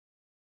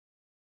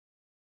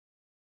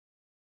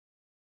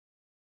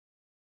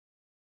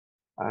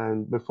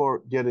And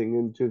before getting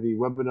into the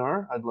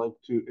webinar, I'd like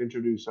to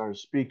introduce our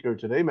speaker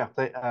today,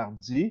 Martin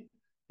Hardy.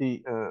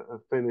 He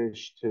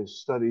finished his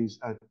studies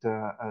at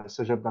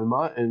Cégep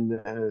d'Allemagne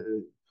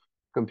in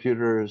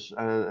computers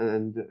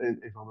and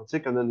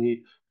informatics, and then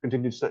he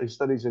continued his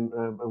studies in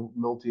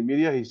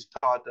multimedia. He's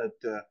taught at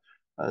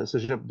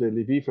Cégep de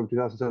Lévis from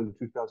 2007 to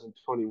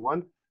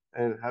 2021,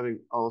 and having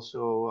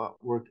also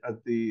worked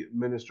at the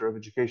Minister of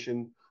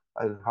Education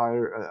at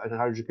higher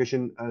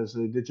education as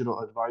a digital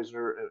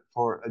advisor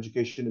for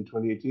education in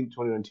 2018,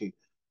 2019.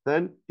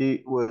 Then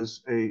he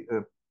was a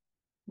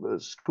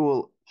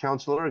school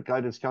counselor, a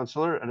guidance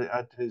counselor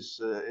at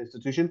his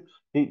institution.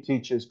 He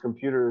teaches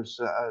computers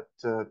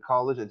at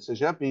college at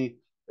Cégep. He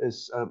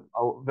is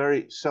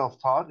very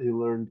self-taught. He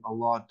learned a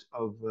lot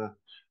of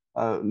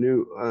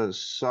new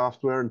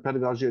software, and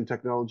pedagogy and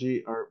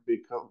technology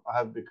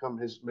have become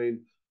his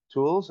main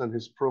tools, and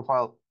his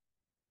profile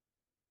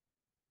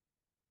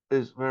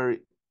is very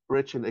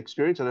rich in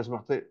experience. And as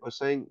Martin was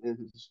saying,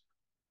 it's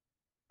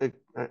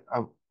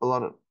a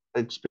lot of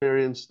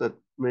experience that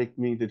make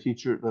me the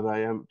teacher that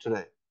I am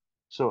today.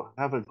 So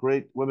have a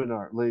great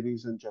webinar,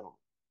 ladies and gentlemen.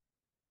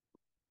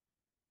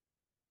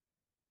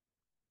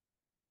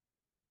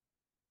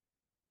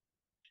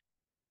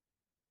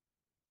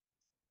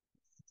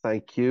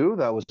 Thank you.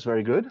 That was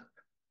very good.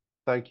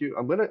 Thank you.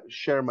 I'm going to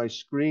share my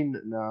screen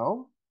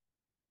now.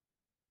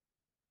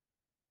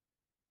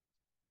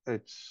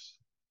 It's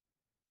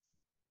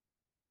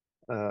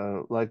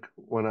like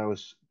when I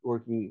was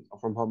working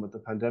from home at the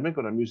pandemic,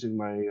 but I'm using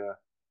my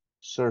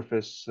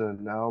Surface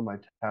now, my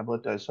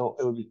tablet. So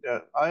it would be,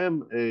 I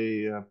am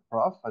a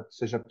prof at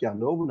Cégep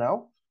Garneau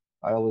now.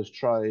 I always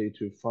try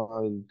to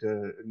find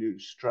new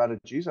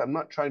strategies. I'm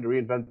not trying to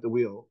reinvent the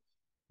wheel,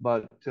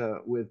 but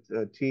with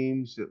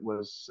Teams,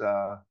 it's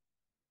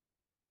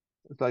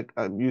like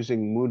I'm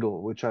using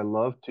Moodle, which I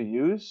love to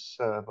use,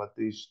 but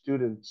the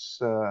students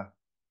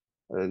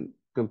in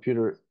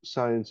computer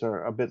science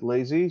are a bit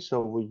lazy,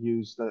 so we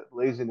use that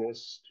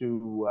laziness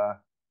to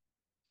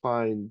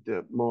find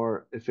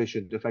more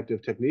efficient,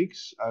 effective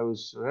techniques. I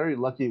was very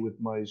lucky with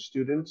my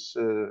students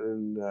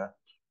in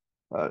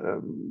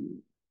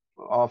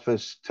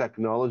office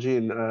technology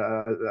and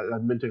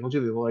admin technology.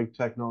 They like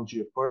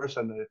technology, of course,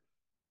 and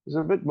it's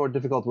a bit more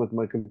difficult with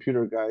my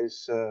computer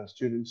guys,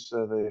 students.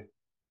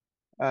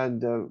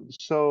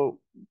 So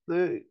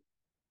the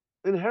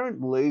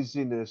inherent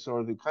laziness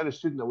or the kind of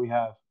student that we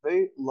have,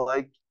 they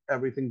like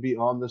everything be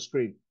on the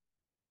screen.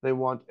 They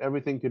want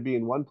everything to be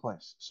in one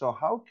place. So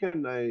how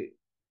can I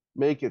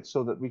make it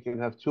so that we can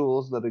have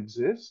tools that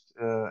exist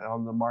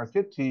on the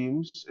market?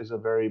 Teams is a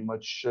very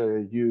much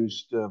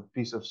used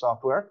piece of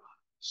software.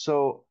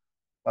 So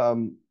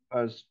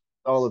as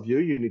all of you,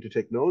 you need to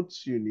take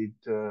notes. You need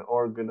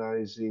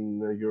organizing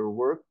your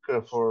work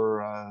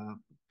for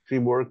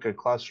teamwork,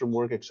 classroom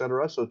work,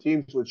 etc. So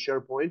Teams with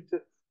Sharepoint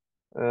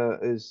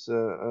is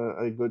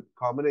a good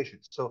combination.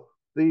 So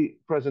the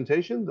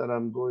presentation that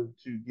I'm going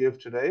to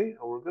give today,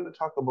 we're going to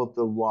talk about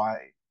the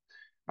why.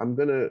 I'm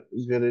going to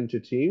get into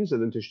Teams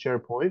and into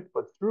SharePoint,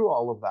 but through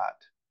all of that,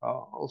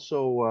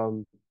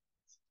 also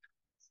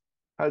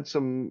had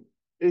some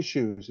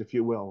issues, if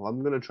you will.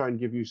 I'm going to try and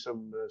give you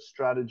some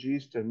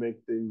strategies to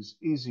make things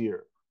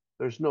easier.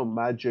 There's no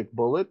magic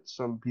bullet.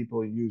 Some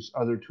people use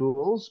other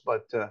tools,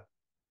 but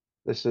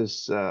this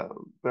is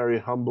very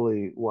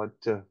humbly what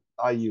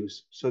I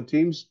use. So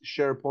Teams,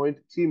 SharePoint,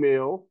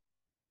 Teaméo,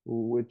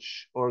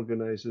 which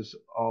organizes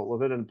all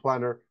of it, and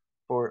Planner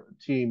for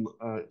team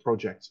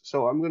projects.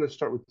 So I'm going to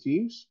start with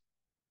Teams.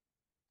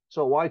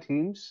 So why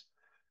Teams?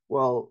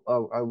 Well,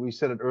 we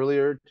said it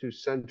earlier, to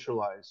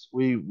centralize.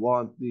 We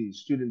want the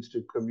students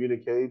to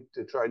communicate,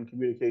 to try and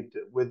communicate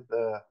with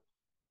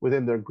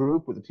within their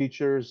group, with the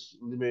teachers.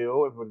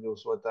 Teaméo, everyone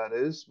knows what that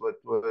is, but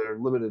we're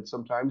limited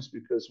sometimes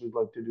because we'd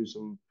like to do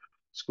some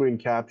screen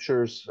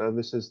captures.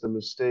 This is the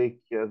mistake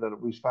that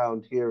we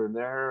found here and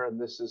there, and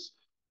this is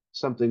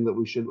something that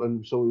we should.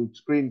 And so with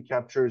screen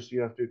captures,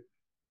 you have to.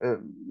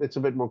 It's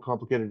a bit more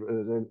complicated.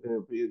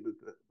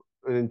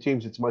 In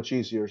Teams, it's much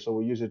easier, so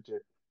we use it to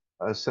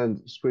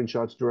send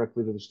screenshots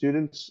directly to the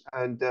students.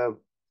 And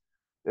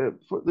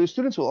for the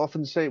students will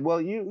often say,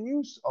 "Well, you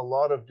use a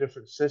lot of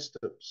different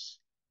systems."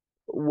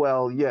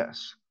 Well,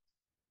 yes,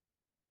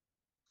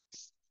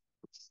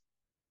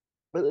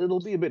 but it'll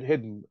be a bit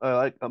hidden.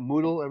 Like a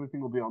Moodle,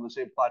 everything will be on the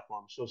same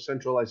platform. So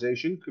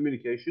centralization,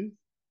 communication.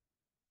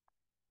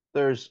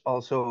 There's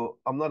also,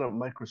 I'm not a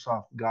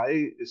Microsoft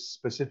guy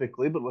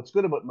specifically, but what's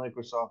good about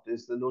Microsoft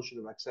is the notion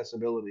of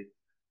accessibility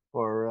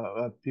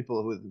for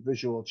people with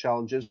visual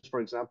challenges, for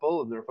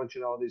example, and their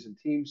functionalities in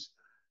Teams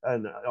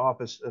and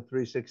Office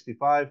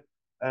 365.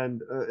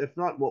 And if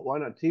not, well, why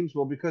not Teams?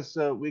 Well, because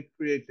we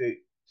create a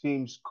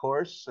Teams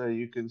course.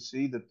 You can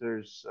see that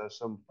there's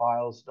some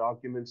files,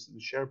 documents in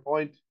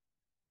SharePoint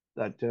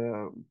that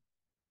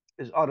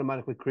is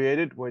automatically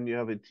created when you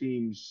have a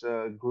Teams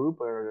group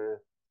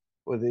or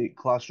with a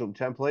classroom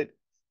template,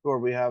 or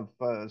we have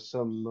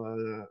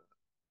some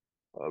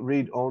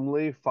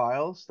read-only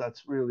files.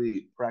 That's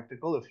really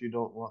practical if you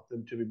don't want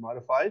them to be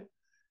modified.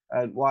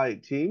 And why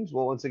Teams?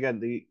 Well, once again,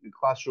 the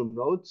classroom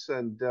notes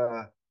and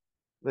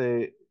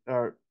they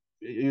are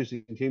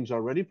using Teams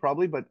already,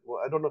 probably, but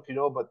well, I don't know if you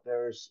know, but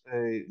there's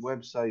a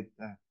website,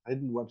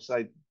 hidden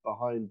website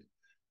behind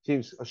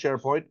Teams, a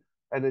SharePoint,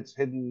 and it's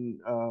hidden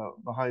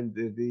behind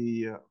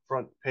the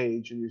front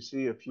page, and you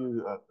see a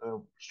few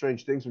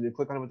strange things when you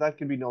click on it, but that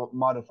can be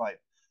modified.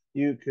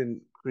 You can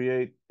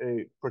create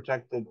a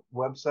protected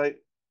website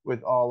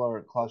with all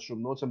our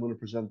classroom notes. I'm going to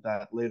present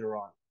that later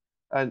on.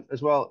 And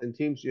as well, in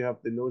Teams, you have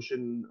the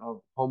notion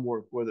of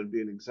homework, whether it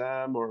be an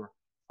exam or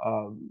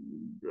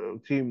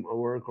team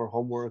work or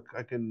homework.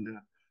 I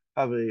can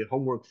have a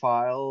homework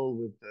file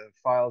with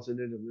files in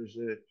it,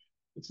 and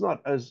it's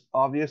not as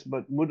obvious,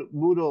 but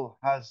Moodle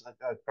has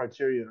a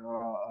criteria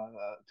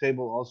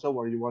table also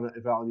where you want to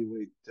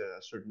evaluate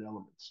certain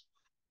elements.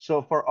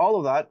 So for all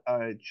of that,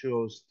 I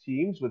chose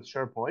Teams with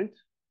SharePoint.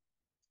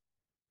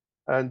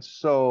 And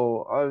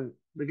so I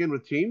begin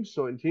with Teams.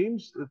 So in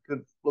Teams, it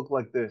could look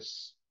like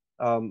this.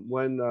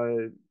 When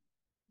I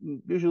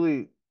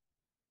usually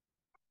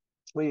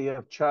we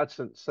have chats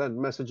and send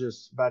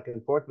messages back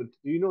and forth, but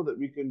do you know that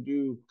we can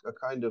do a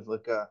kind of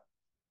like a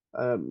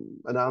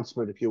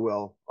announcement, if you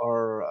will,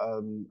 or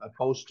a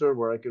poster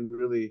where I can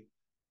really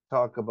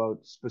talk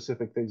about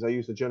specific things. I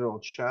use the general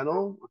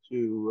channel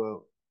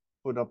to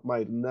put up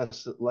my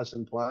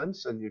lesson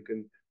plans, and you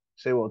can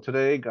say, well,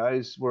 today,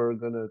 guys, we're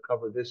going to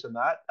cover this and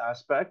that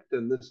aspect,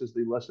 and this is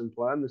the lesson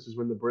plan. This is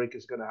when the break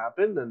is going to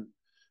happen, and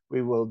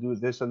we will do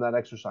this and that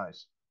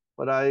exercise.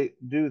 But I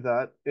do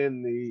that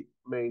in the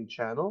main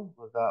channel.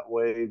 That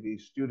way, the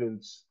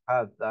students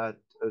have that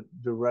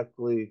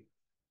directly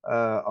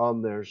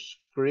on their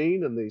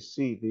screen, and they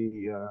see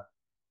the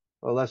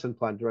lesson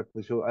plan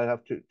directly. So I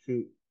have to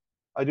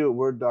I do a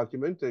Word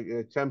document,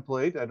 a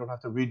template. I don't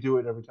have to redo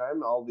it every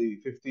time. All the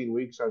 15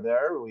 weeks are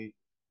there. We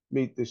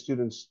meet the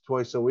students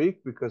twice a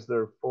week because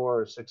they're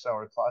 4 or 6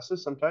 hour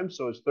classes sometimes.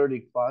 So it's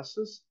 30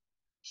 classes.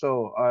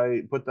 So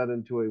I put that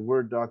into a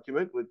Word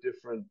document with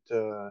different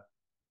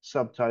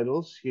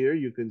subtitles. Here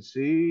you can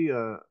see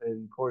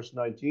in course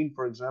 19,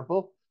 for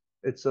example,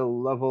 it's a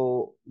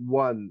level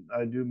 1.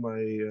 I do my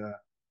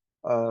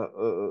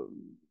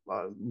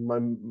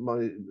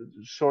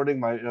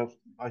sorting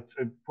I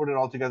put it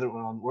all together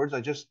on Words.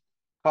 I just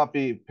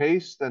copy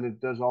paste and it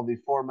does all the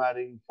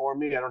formatting for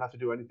me. I don't have to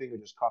do anything. I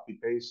just copy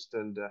paste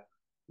and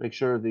make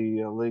sure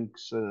the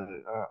links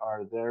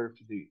are there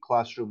to the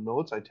classroom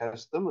notes. I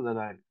test them and then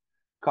I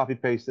copy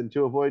paste. And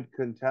to avoid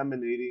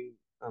contaminating,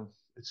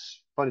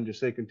 it's funny to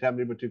say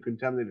contaminate, but to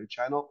contaminate a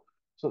channel,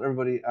 so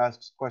everybody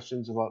asks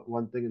questions about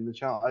one thing in the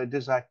channel, I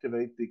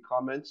deactivate the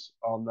comments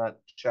on that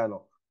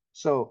channel.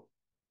 So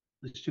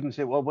the students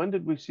say, well, when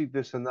did we see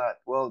this and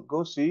that? Well,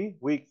 go see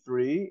week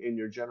 3 in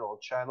your general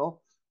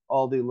channel,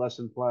 all the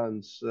lesson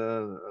plans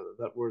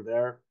that were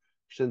there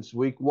since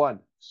week 1.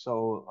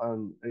 So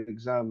on the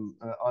exam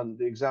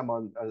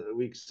on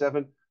week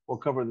 7, we'll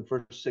cover the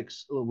first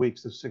 6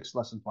 weeks, the 6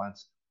 lesson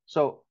plans.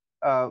 So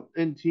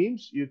in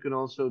Teams, you can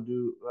also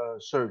do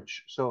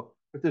search. So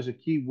if there's a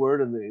key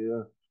word and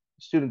the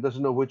student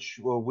doesn't know which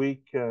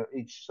week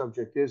each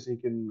subject is, he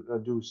can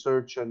do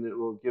search and it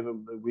will give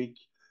him the week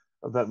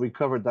that we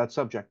covered that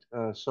subject.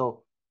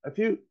 So if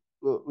you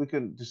we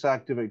can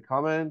deactivate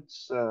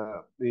comments.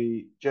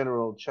 The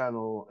general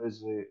channel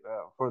is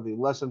for the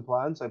lesson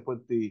plans. I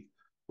put the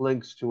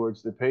links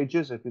towards the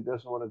pages. If he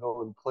doesn't want to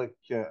go and click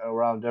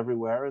around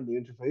everywhere in the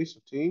interface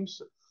of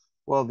Teams,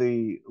 well,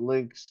 the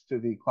links to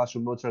the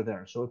classroom notes are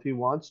there. So if he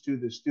wants to,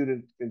 the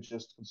student can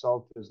just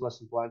consult his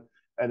lesson plan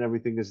and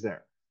everything is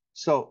there.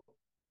 So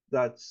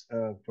that's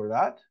for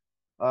that.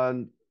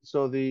 And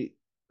so the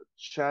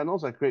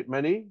channels, I create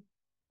many.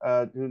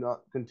 Do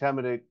not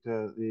contaminate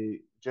the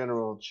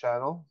general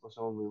channel. That's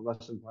only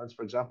lesson plans,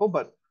 for example,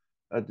 but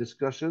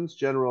discussions,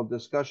 general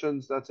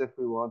discussions, that's if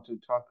we want to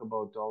talk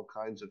about all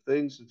kinds of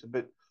things. It's a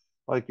bit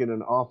like in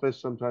an office.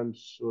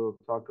 Sometimes we'll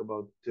talk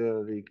about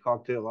the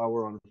cocktail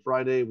hour on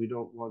Friday. We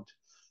don't want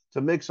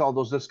to mix all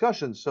those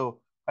discussions.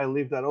 So I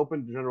leave that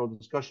open, general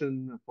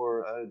discussion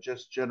for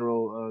just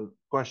general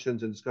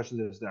questions and discussions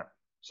is there.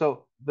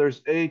 So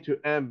there's A to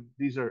M.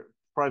 These are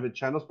private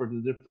channels for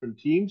the different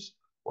teams.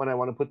 When I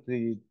want to put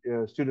the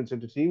students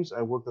into teams,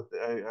 I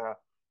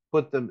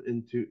put them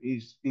into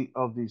each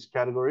of these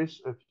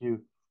categories. If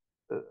you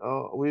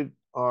we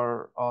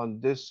are on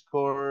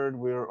Discord,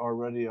 we're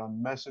already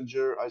on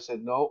Messenger. I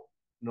said, no,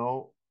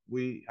 no,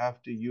 we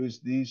have to use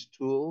these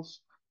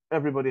tools.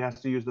 Everybody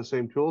has to use the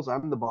same tools.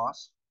 I'm the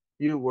boss.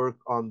 You work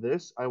on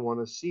this. I want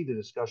to see the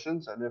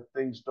discussions. And if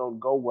things don't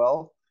go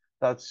well,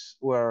 that's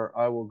where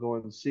I will go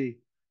and see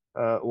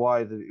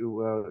why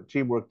the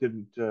teamwork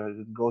didn't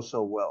go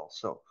so well.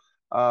 So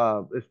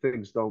if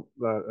things don't,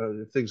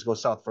 if things go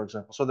south, for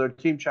example. So there are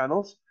team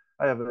channels.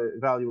 I have an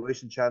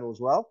evaluation channel as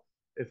well.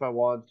 If I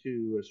want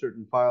to,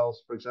 certain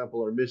files, for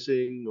example, are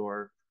missing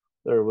or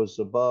there was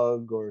a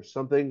bug or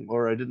something,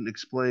 or I didn't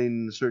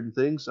explain certain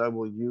things, I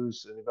will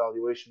use an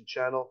evaluation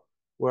channel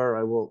where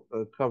I will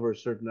cover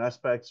certain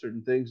aspects,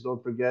 certain things.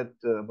 Don't forget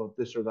about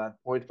this or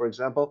that point, for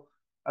example.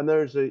 And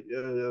there's a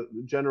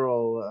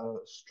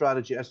general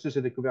strategy, astuce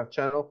et découverte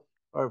channel,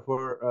 or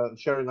for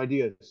sharing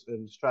ideas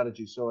and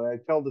strategies. So I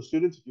tell the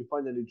students, if you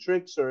find any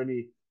tricks or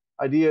any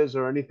ideas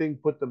or anything,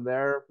 put them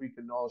there. We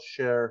can all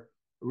share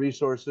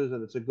resources,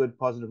 and it's a good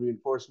positive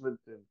reinforcement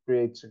and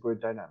creates a great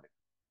dynamic.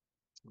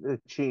 The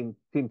team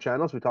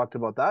channels, we talked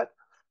about that.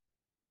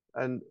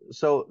 And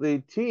so the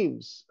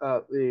teams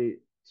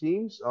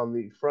on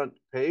the front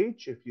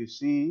page, if you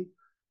see,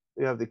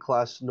 we have the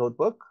class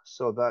notebook.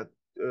 So that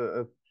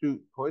 2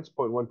 points,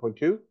 point one, point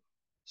two.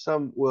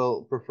 Some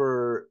will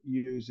prefer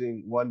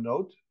using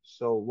OneNote.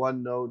 So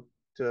OneNote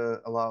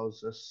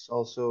allows us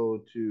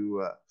also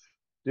to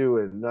do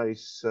a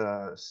nice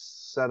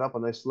setup, a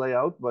nice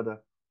layout, but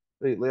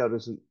the layout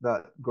isn't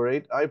that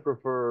great. I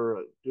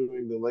prefer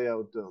doing the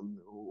layout on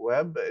the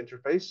web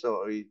interface,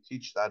 so I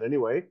teach that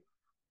anyway.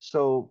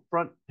 So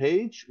front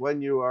page,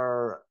 when you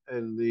are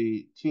in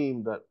the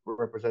team that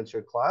represents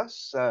your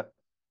class,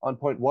 on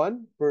point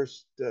one,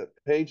 first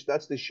page,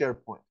 that's the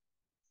SharePoint.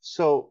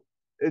 So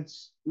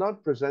it's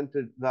not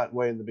presented that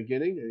way in the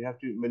beginning. You have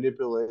to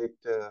manipulate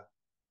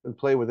and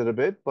play with it a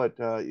bit, but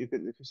you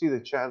can, if you see the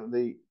channel,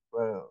 the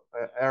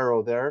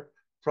arrow there,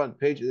 front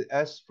page,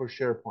 S for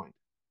SharePoint.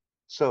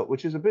 So,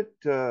 which is a bit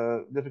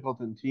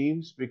difficult in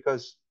Teams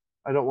because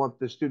I don't want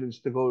the students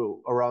to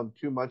go around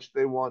too much.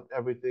 They want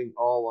everything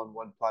all on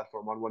one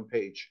platform, on one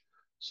page.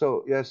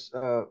 So yes,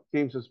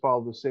 Teams has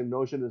followed the same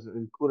notion, as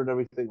included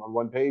everything on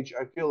one page.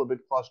 I feel a bit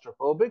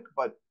claustrophobic,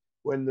 but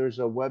when there's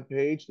a web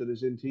page that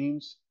is in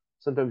Teams,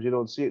 sometimes you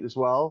don't see it as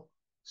well.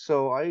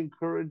 So I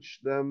encourage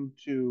them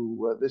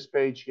to, this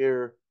page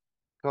here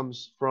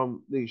comes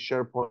from the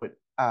SharePoint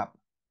app.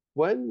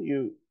 When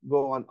you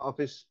go on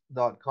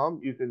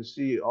office.com, you can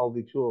see all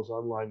the tools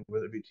online,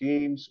 whether it be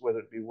Teams, whether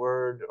it be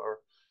Word, or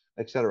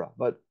etc.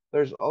 But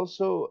there's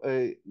also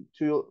a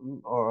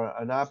tool or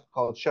an app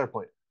called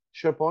SharePoint.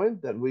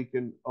 SharePoint that we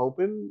can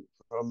open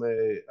from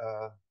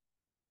a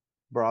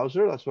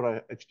browser. That's what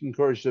I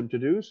encourage them to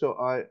do. So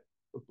I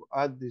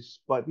add this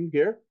button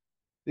here.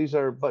 These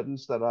are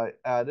buttons that I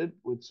added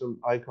with some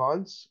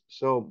icons.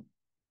 So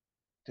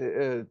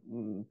to,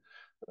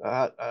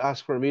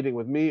 ask for a meeting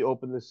with me,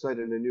 open this site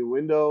in a new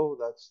window.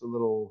 That's the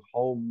little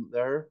home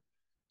there.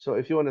 So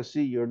if you want to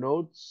see your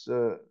notes,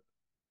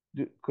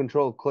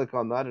 control click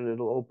on that and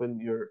it'll open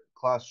your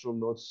classroom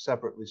notes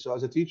separately. So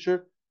as a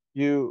teacher,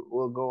 you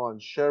will go on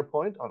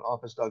SharePoint on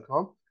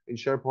office.com. In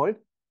SharePoint,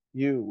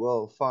 you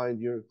will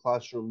find your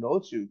classroom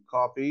notes. You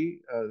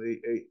copy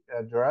the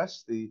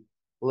address, the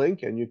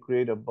link, and you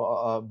create a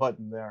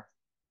button there.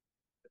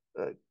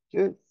 Uh,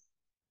 can,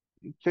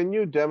 can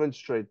you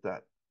demonstrate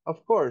that?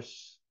 Of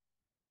course.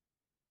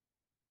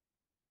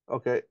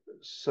 Okay,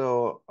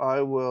 so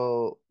I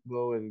will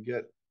go and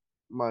get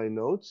my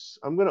notes.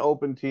 I'm going to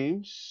open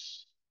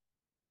Teams.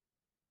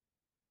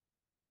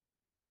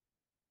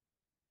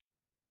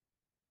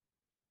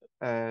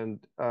 And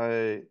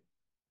I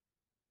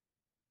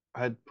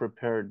had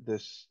prepared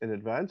this in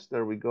advance.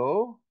 There we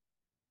go.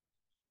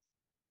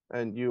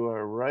 And you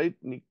are right,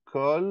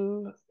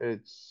 Nicole.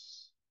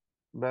 It's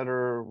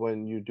better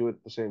when you do it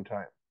at the same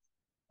time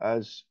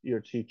as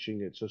you're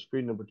teaching it. So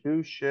screen number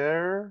two,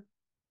 share.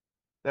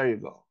 There you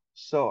go.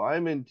 So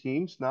I'm in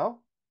Teams now,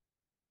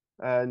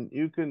 and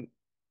you can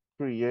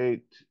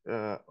create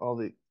all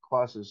the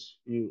classes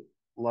you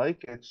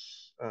like.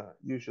 It's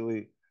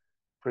usually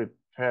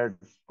prepared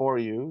for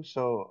you.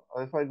 So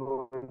if I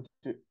go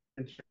into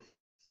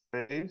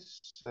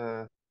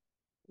interface,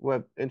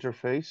 web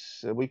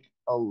interface, week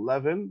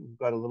 11, we've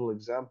got a little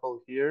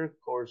example here,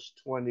 course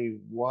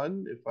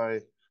 21. If I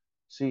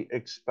see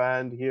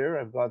expand here,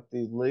 I've got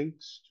the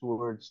links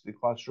towards the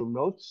classroom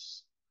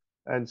notes.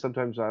 And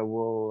sometimes I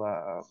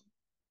will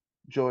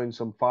join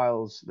some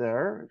files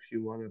there. If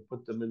you want to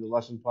put them in the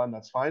lesson plan,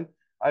 that's fine.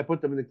 I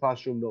put them in the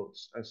classroom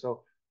notes. And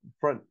so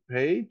front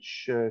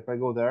page, if I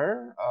go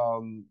there,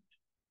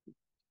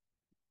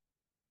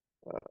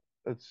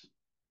 let's,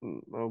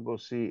 I'll go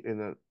see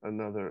in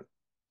another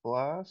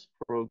class,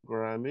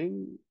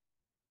 programming.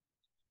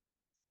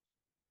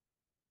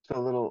 It's a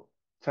little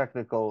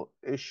technical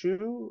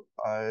issue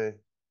I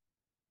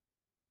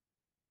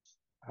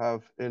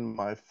have in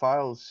my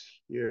files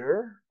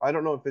here. I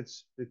don't know if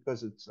it's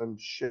because I'm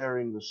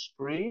sharing the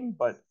screen,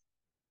 but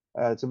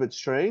it's a bit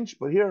strange.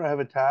 But here I have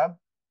a tab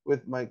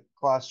with my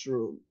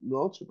classroom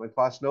notes, with my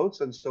class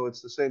notes. And so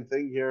it's the same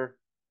thing here.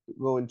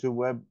 Go into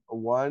web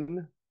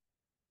one.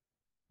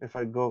 If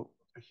I go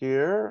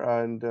here,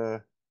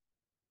 and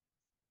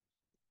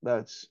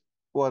that's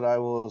what I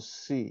will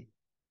see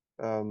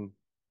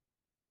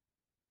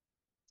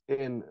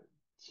in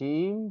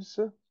Teams.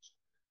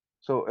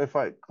 So if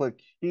I click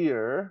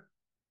here,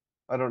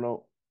 I don't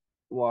know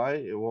why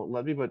it won't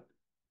let me, but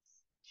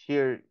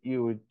here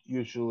you would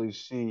usually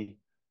see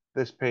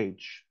this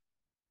page.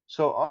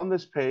 So on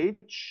this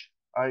page,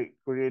 I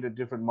created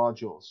different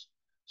modules.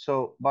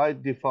 So by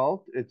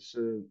default, it's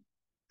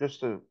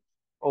just a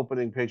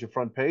opening page, a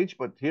front page.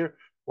 But here,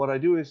 what I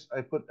do is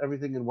I put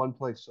everything in one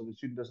place so the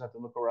student doesn't have to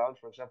look around.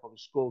 For example, the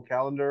school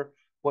calendar.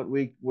 what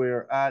week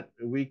we're at,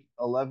 week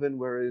 11,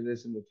 where it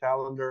is in the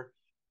calendar,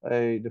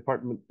 a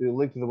department, the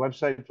link to the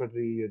website for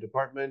the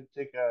department,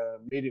 take a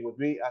meeting with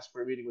me, ask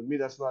for a meeting with me.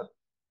 That's not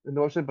in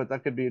the website, but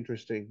that could be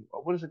interesting.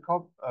 What is it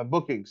called?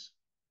 Bookings.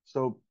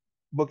 So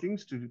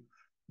bookings to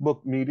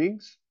book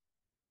meetings.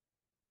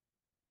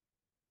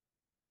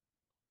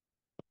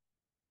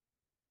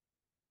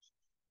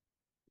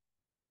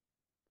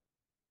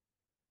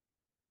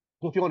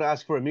 So if you want to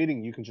ask for a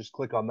meeting, you can just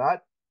click on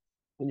that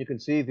and you can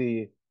see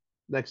the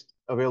next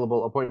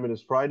available appointment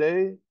is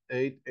Friday,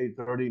 8,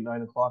 8:30,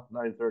 9 o'clock,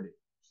 9:30.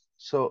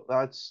 So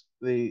that's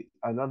the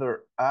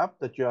another app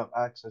that you have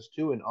access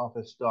to in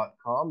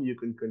office.com. You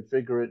can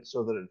configure it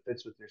so that it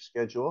fits with your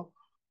schedule.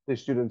 The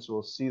students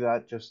will see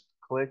that. Just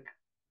click.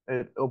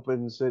 It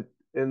opens it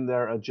in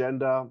their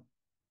agenda,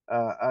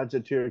 adds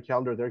it to your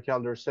calendar. Their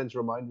calendar sends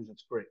reminders.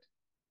 It's great.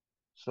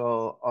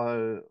 So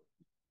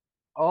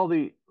all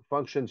the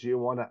functions you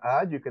want to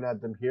add, you can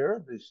add them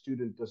here. The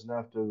student doesn't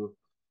have to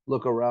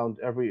look around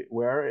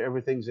everywhere.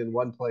 Everything's in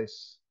one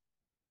place.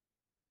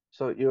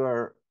 So you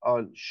are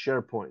on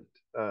SharePoint.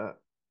 Uh,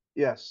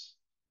 yes,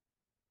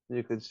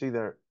 you can see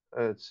there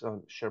it's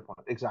on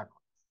SharePoint. Exactly.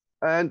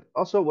 And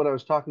also what I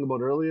was talking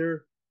about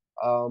earlier,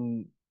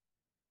 um,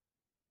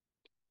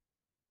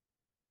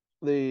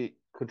 the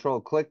control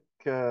click,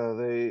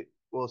 they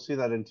will see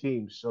that in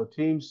Teams. So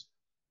Teams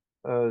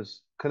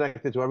is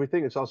connected to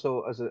everything. It's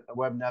also as a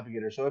web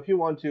navigator. So if you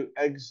want to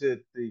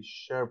exit the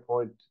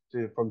SharePoint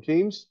from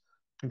Teams,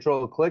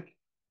 control click,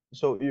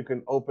 so you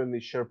can open the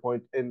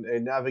SharePoint in a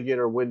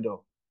navigator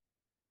window.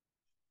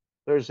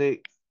 There's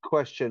a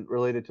question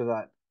related to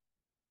that.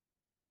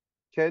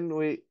 Can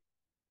we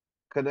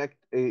connect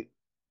a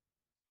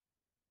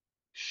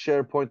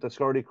SharePoint that's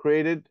already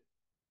created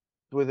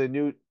with a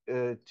new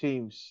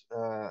Teams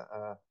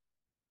uh,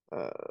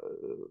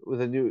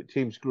 with a new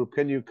Teams group?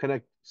 Can you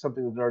connect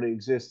something that already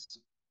exists?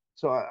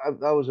 So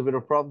that was a bit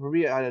of a problem for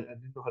me. I didn't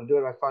know how to do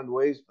it. I found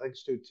ways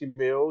thanks to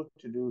Teaméo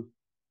to do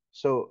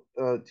so.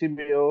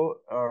 Teaméo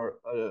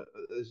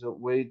is a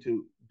way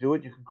to do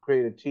it. You can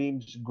create a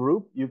Teams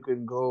group. You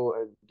can go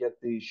and get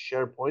the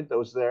SharePoint that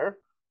was there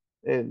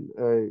in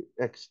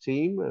X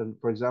team, and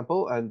for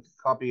example, and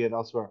copy it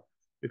elsewhere.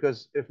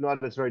 Because if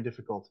not, it's very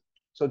difficult.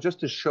 So just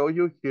to show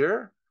you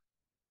here,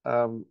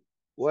 um,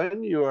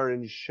 when you are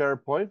in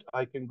SharePoint,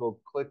 I can go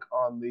click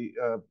on the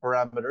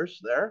parameters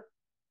there.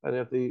 And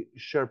if the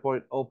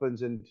SharePoint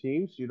opens in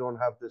Teams, you don't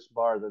have this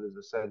bar that is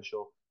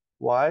essential.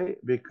 Why?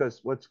 Because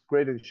what's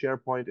great in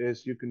SharePoint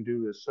is you can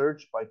do a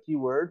search by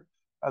keyword,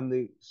 and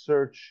the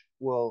search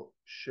will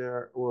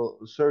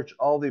search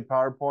all the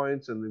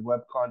PowerPoints and the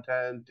web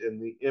content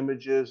and the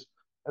images.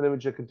 An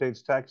image that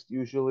contains text,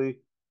 usually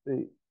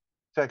the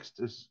text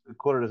is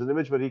quoted as an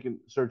image, but he can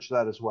search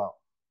that as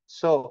well.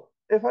 So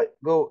if I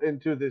go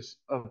into this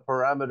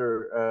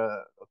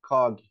parameter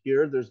cog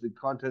here, there's the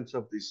contents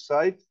of the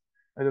site,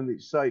 and in the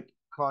site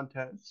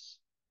contents,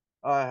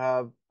 I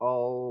have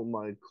all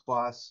my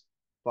class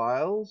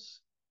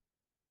files.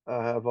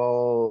 I have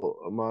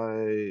all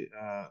my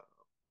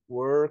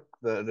work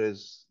that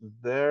is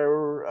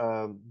there.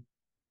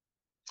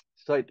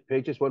 Site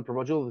pages, one per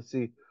module. Let's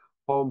see,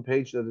 home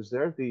page that is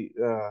there.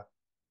 The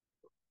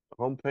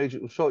home page.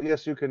 So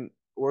yes, you can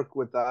work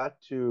with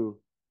that to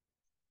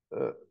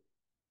uh,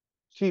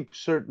 keep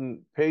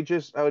certain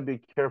pages. I would be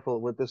careful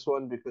with this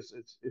one because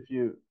it's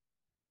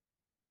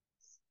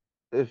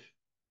if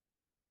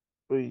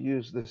we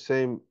use the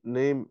same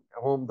name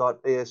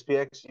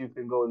home.aspx, you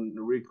can go and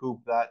recoup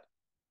that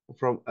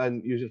from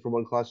and use it from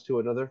one class to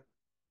another.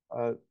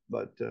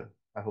 But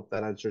I hope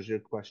that answers your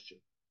question.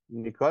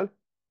 Nicole,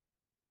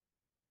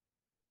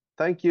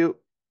 thank you.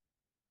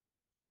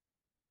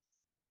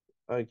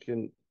 I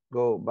can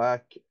go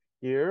back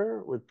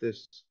here with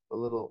this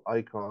little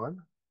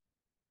icon.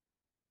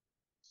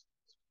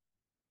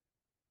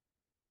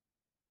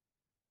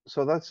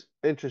 So that's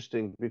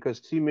interesting because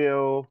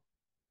Teaméo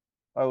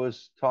I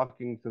was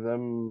talking to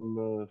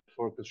them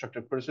for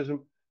constructive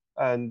criticism.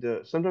 And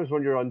sometimes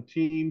when you're on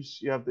Teams,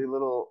 you have the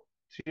little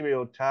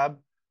Teameo tab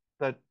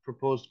that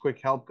proposed quick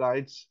help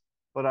guides.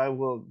 But I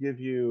will give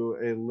you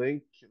a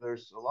link.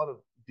 There's a lot of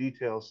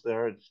details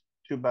there. It's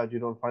too bad you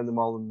don't find them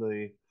all in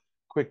the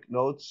quick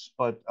notes.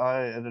 But I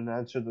had an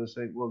answer that was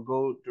saying, well,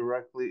 go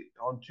directly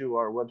onto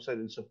our website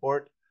and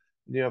support.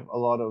 And you have a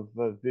lot of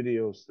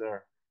videos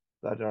there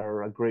that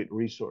are a great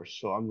resource.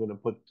 So I'm going to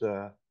put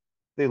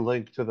the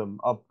link to them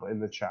up in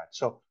the chat.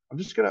 So I'm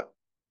just gonna,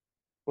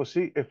 we'll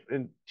see if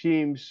in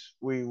Teams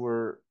we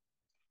were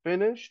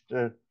finished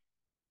in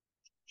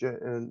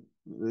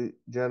the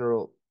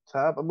general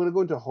tab. I'm gonna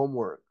go into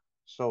homework.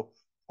 So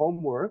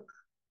homework,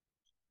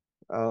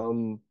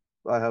 um,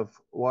 I have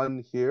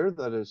one here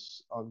that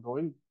is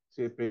ongoing,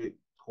 TP3,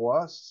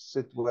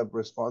 site web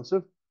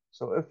responsive.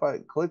 So if I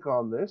click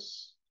on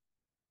this,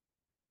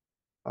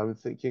 I'm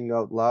thinking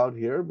out loud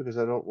here because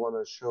I don't want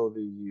to show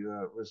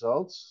the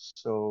results.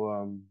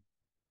 So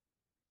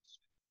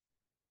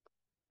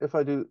if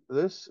I do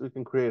this, we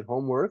can create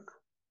homework.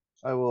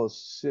 I will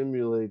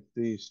simulate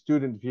the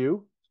student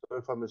view. So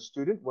if I'm a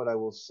student, what I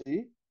will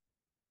see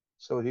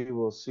So he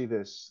will see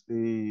this,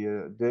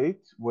 the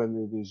date, when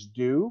it is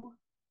due,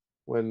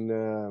 when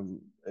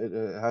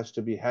it has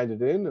to be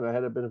handed in. And I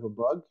had a bit of a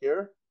bug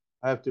here.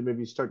 I have to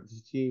maybe start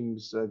the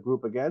Teams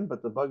group again,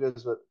 but the bug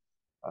is that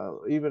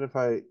even if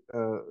I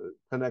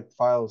connect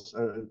files,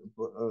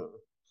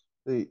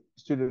 the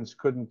students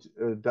couldn't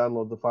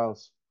download the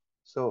files.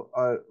 So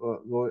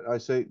I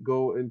say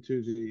go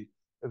into the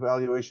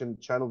evaluation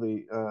channel.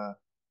 The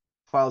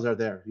files are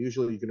there.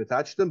 Usually you can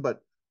attach them,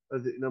 but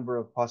the number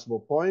of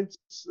possible points.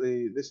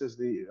 This is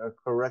the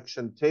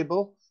correction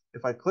table.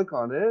 If I click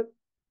on it,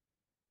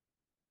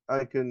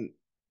 I can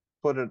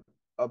put it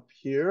up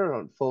here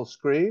on full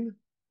screen.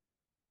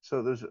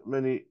 So there's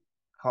many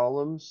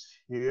columns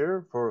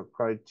here for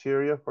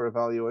criteria for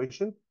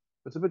evaluation.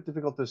 It's a bit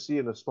difficult to see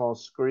in a small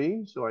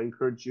screen, so I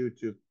encourage you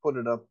to put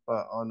it up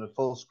on a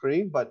full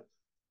screen, but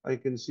I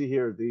can see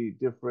here the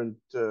different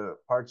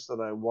parts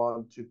that I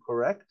want to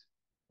correct,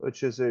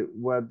 which is a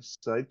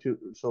website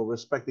so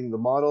respecting the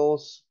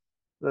models,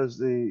 does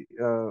the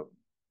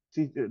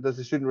does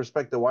the student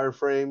respect the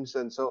wireframes?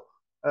 And so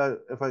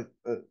if I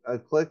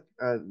click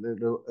and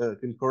it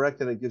can correct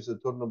and it gives the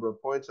total number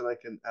of points, and I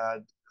can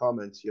add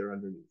comments here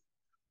underneath.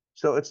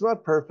 So it's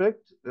not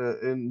perfect.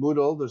 In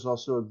Moodle, there's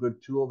also a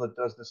good tool that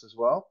does this as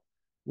well.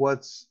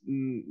 What's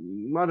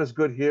not as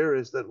good here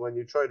is that when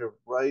you try to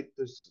write,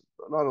 there's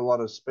not a lot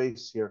of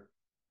space here.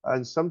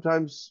 And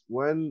sometimes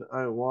when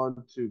I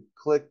want to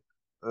click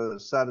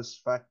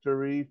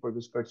satisfactory for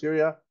this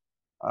criteria,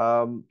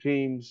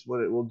 Teams,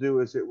 what it will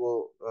do is it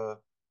will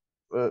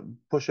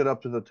push it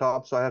up to the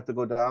top, so I have to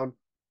go down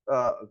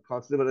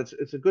constantly. But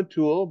it's a good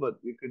tool, but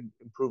you can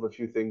improve a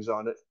few things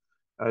on it.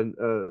 And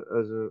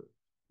as a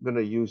going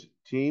to use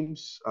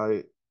Teams,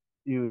 I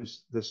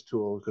use this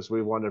tool because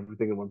we want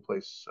everything in one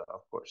place,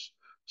 of course.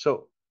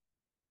 So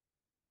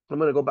I'm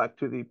going to go back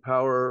to the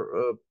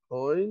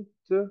PowerPoint.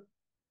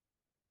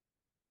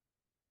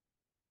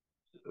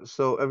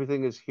 So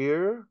everything is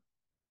here.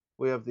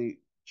 We have the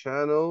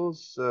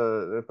channels.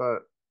 If I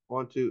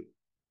want to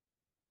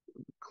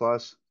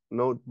class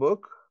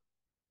notebook,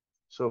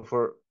 so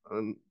for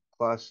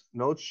class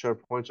notes,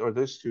 SharePoints, or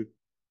this to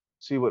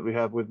see what we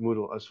have with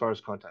Moodle as far as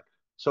content.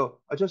 So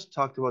I just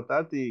talked about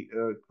that, the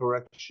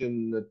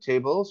correction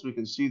tables. We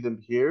can see them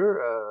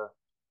here.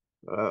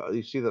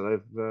 You see that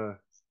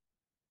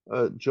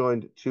I've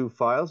joined two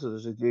files. So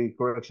there's a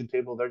correction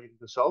table there you can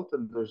consult,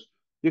 and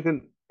you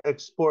can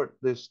export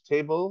this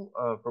table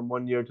from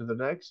one year to the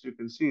next. You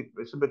can see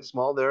it's a bit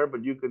small there,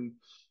 but you can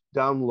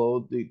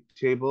download the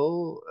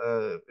table,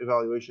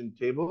 evaluation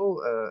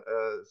table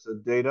as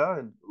data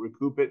and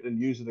recoup it and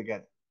use it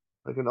again.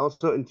 I can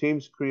also in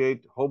Teams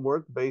create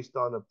homework based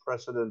on a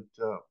precedent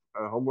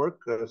homework.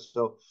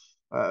 So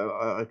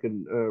I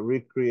can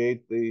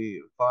recreate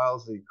the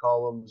files, the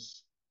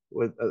columns,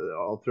 with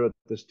all throughout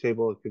this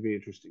table. It could be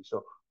interesting.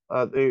 So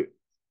they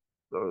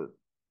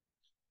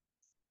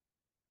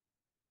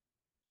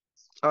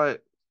I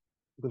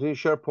continue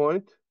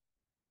SharePoint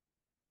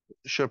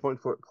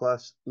for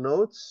class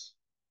notes,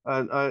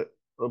 and I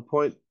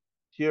point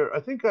here. I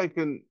think I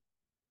can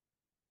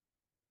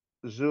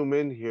zoom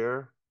in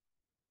here.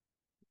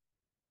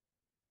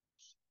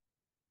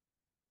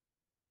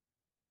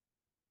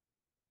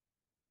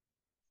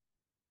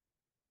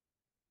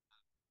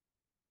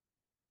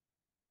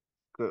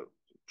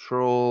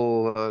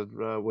 Control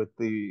with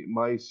the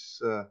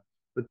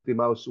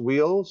mouse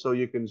wheel, so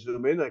you can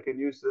zoom in. I can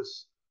use the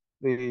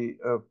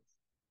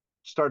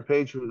start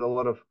page with a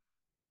lot of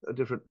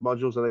different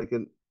modules, and I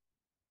can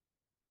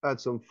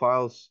add some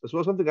files as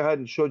well. Something I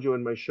hadn't showed you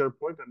in my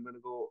SharePoint. I'm going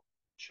to go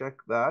check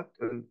that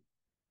and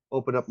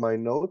open up my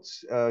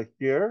notes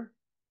here.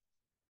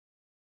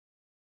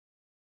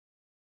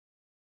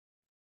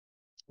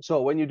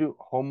 So when you do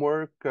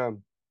homework,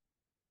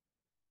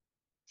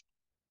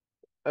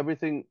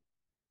 everything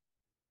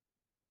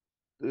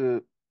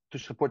to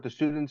support the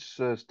students,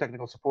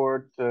 technical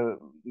support,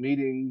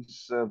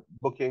 meetings,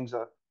 bookings,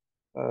 uh,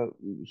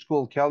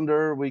 school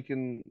calendar, we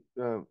can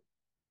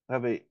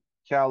have a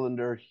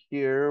calendar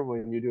here.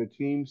 When you do a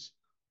Teams,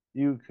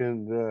 you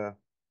can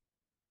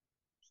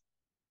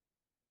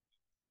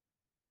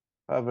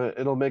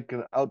it'll make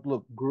an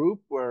Outlook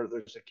group where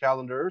there's a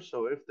calendar.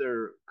 So if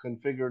they're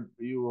configured,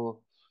 you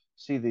will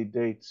see the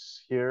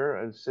dates here.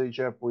 And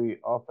CJEP, we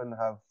often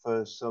have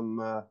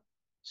some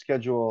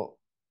schedule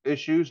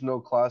issues, no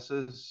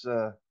classes.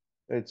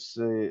 It's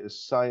a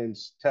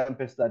science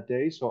tempest that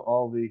day, so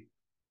all the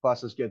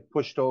classes get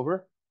pushed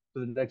over to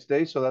the next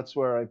day. So that's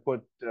where I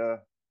put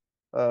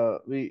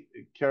be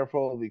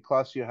careful. The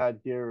class you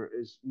had here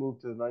is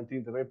moved to the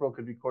 19th of April,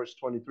 could be course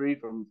 23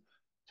 from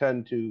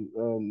 10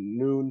 to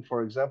noon,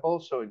 for example.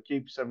 So it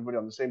keeps everybody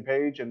on the same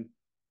page. And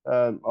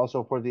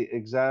also for the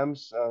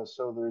exams,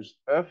 so there's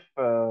F,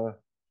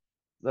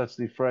 that's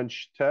the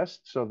French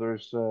test. So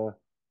there's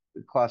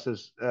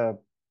classes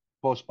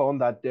postponed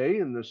that day,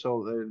 and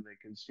so they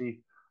can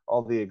see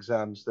all the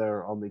exams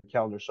there on the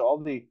calendar. So all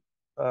the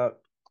uh,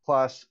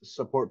 class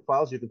support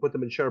files, you can put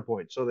them in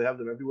SharePoint. So they have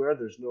them everywhere.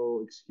 There's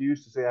no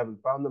excuse to say I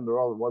haven't found them. They're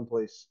all in one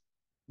place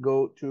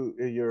go to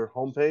your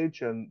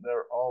homepage and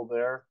they're all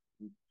there.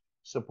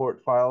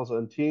 Support files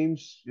on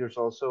Teams. There's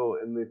also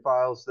in the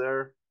files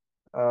there.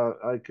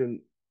 I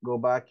can go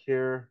back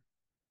here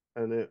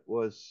and it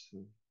was,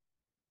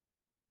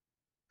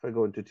 if I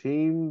go into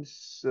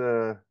Teams,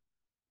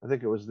 I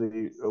think it was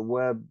the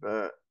web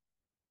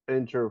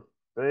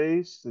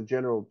interface, the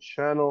general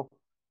channel.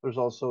 There's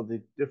also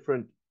the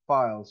different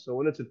files. So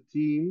when it's a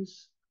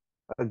Teams,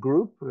 a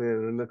group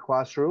in the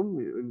classroom,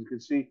 you can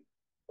see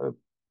uh,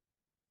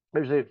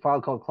 there's a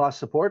file called class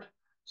support.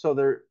 So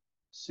there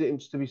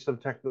seems to be some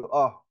technical.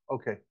 Oh,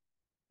 okay.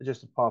 It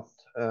just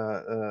popped.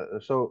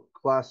 So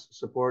class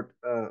support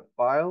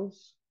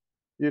files.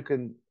 You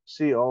can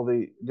see all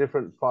the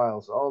different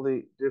files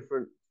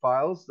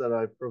that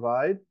I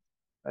provide,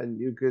 and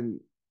you can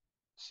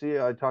see.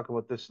 I talk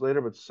about this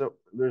later, but so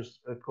there's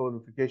a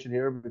codification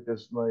here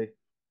because my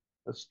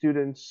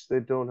students they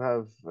don't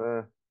have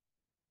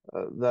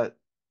that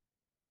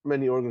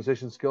many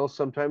organization skills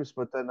sometimes,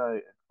 but then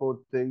I code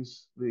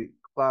things, the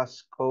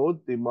class code,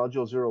 the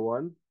module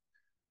 01,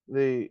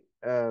 the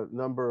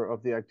number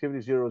of the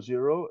activity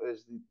 00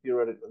 is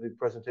the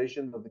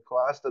presentation of the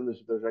class. Then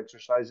there's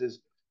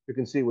exercises. You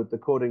can see with the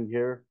coding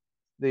here,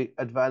 the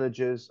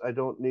advantages, I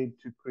don't need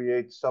to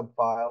create sub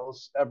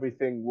files.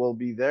 Everything will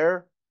be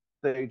there.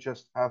 They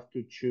just have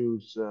to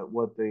choose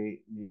what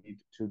they need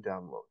to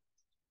download.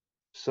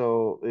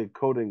 So the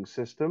coding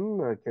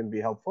system can be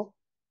helpful.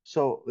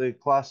 So the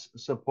class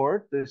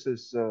support, this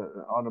is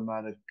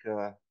automatic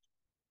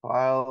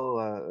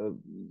file.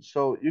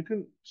 So you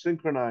can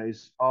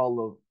synchronize all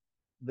of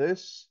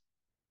this.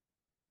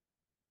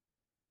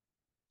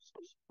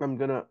 I'm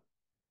gonna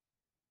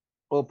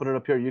open it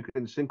up here. You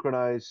can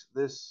synchronize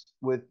this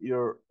with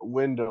your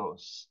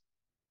Windows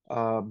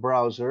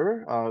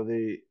browser,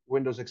 the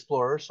Windows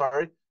Explorer,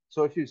 sorry.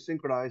 So if you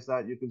synchronize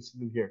that, you can see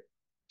them here.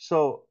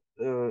 So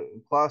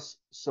class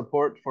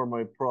support for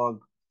my Prog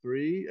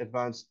 3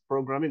 advanced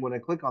programming. When I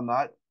click on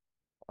that,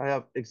 I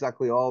have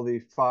exactly all the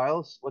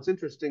files. What's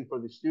interesting for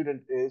the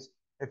student is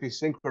if you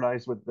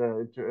synchronize with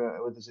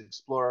this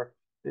Explorer,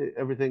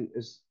 everything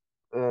is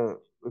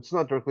it's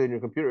not directly in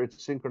your computer.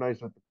 It's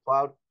synchronized with the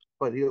cloud,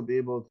 but he'll be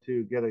able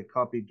to get a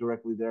copy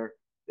directly there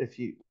if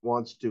he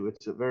wants to.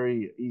 It's a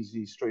very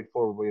easy,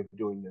 straightforward way of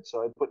doing it.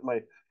 So I put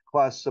my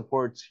class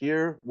supports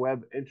here,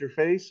 web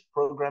interface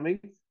programming,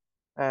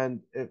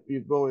 and if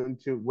you go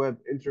into web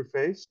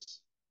interface,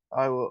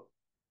 I will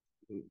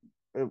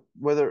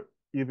whether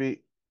you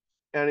be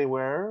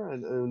anywhere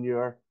and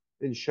you're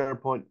in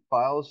SharePoint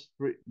files,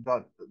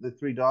 the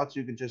three dots,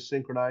 you can just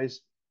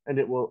synchronize and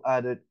it will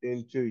add it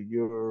into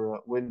your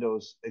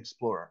Windows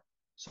Explorer.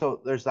 So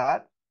there's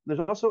that.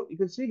 There's also, you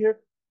can see here,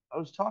 I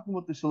was talking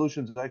about the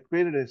solutions. I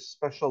created a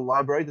special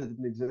library that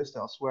didn't exist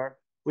elsewhere.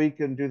 We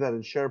can do that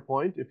in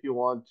SharePoint if you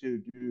want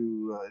to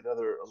do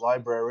another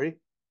library.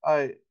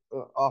 I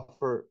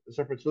offer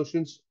separate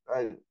solutions.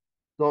 I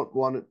don't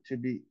want it to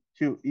be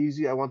too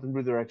easy. I want them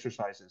to do their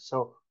exercises.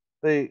 So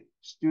the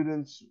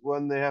students,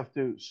 when they have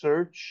to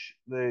search,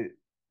 they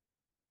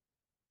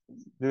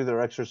do their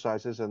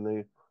exercises and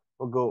they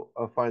will go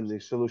find the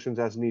solutions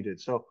as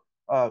needed. So,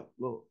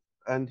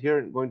 and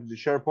here going to the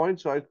SharePoint.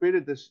 So I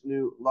created this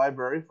new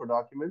library for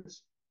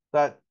documents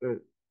that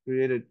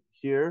created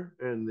here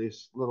in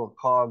this little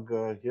cog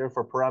here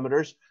for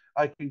parameters.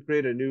 I can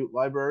create a new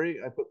library.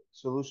 I put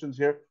solutions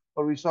here.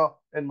 But we saw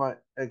in my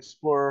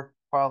Explorer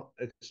file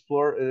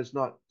Explorer, it is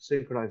not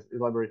synchronized the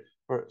library.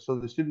 So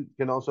the student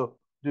can also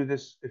do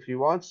this if he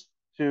wants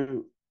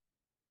to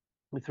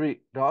the three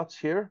dots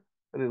here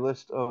and a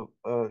list of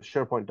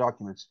SharePoint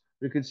documents.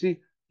 You can see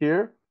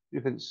here,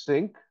 you can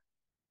sync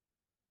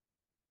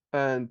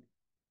and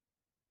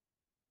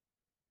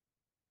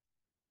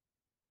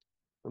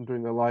I'm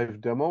doing a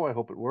live demo. I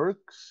hope it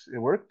works. It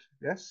worked,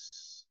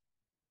 yes.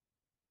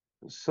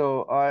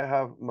 So I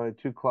have my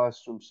two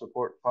classroom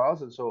support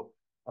files and so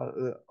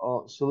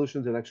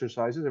solutions and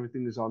exercises,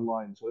 everything is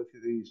online. So if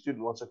the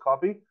student wants a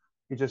copy,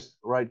 he just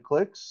right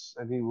clicks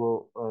and he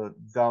will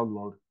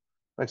download.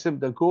 Maxime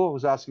Dancourt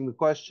was asking the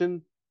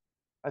question.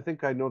 I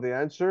think I know the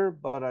answer,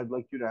 but I'd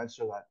like you to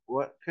answer that.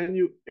 What can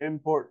you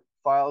import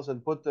files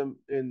and put them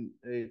in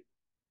a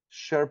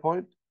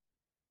SharePoint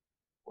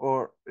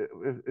or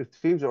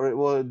if Teams, or it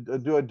will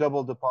do a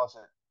double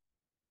deposit?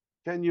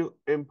 Can you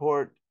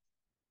import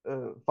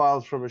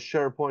files from a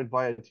SharePoint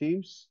via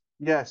Teams?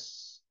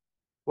 Yes.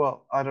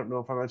 Well, I don't know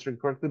if I'm answering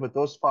correctly, but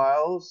those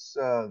files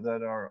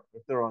that are,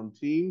 if they're on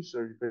Teams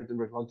or if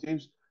they're on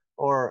Teams,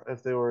 or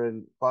if they were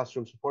in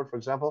classroom support, for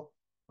example,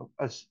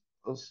 as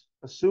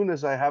soon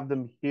as I have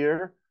them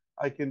here,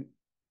 I can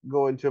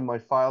go into my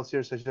files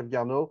here, such as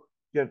Garneau,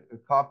 get a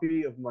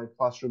copy of my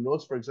classroom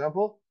notes, for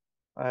example.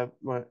 I have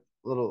my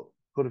little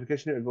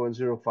codification here, I go in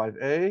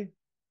 05A,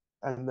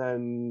 and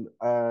then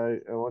I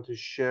want to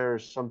share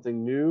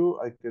something new.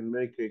 I can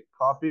make a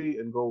copy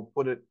and go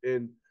put it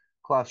in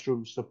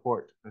classroom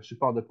support.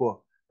 Support de quoi?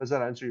 Does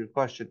that answer your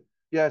question?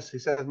 Yes, he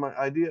says my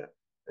idea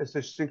is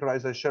to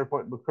synchronize a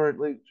SharePoint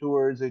recurrently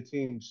towards a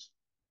Teams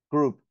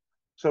group.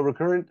 So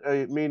recurrent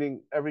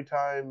meaning every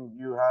time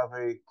you have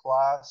a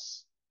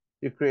class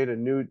you create a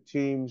new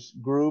Teams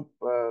group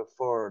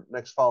for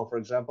next fall, for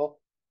example.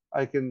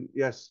 I can,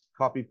 yes,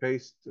 copy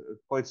paste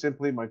quite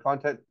simply my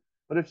content.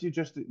 But if you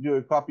just do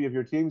a copy of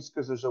your Teams,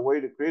 because there's a way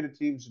to create a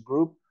Teams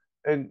group,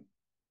 and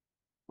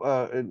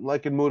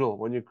like in Moodle,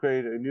 when you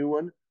create a new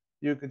one,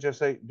 you could just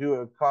say do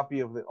a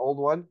copy of the old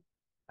one,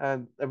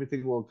 and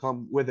everything will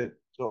come with it.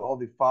 So all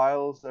the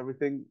files,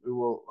 everything, we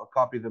will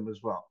copy them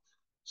as well.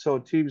 So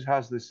Teams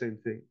has the same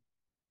thing.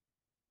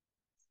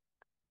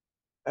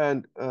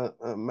 And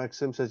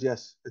Maxim says,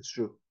 yes, it's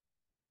true.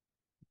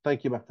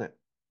 Thank you, Martin.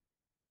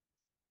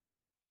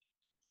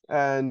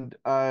 And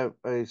I have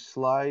a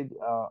slide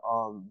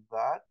on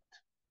that.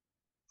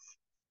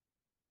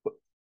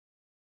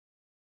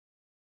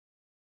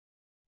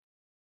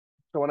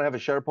 So when I have a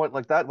SharePoint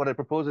like that, what I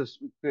propose is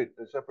we create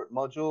a separate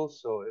module.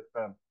 So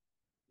if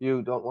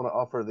you don't want to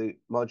offer the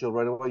module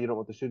right away, you don't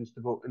want the students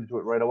to go into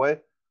it right away,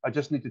 I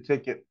just need to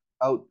take it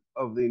out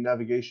of the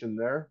navigation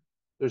there.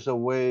 There's a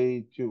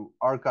way to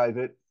archive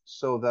it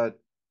so that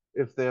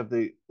if they have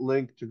the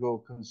link to go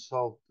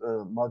consult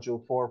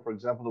module 4, for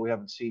example, that we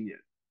haven't seen yet.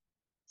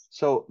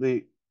 So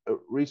the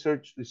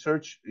the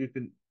search, you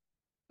can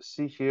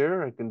see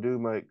here, I can do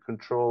my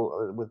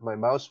control with my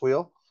mouse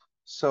wheel.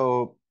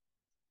 So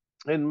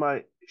in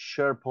my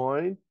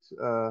SharePoint,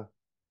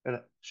 and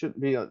it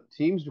shouldn't be on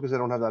Teams because I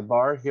don't have that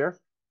bar here.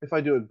 If I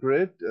do a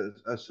grid,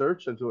 a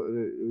search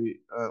into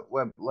a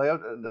web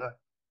layout, and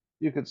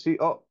you can see,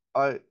 oh,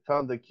 I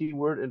found the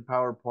keyword in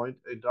PowerPoint,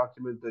 a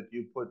document that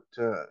you put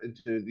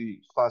into the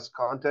class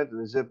content in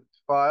a zip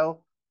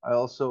file. I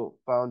also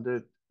found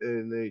it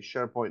in a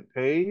SharePoint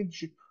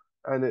page,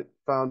 and it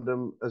found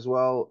them as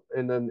well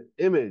in an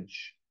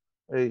image,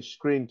 a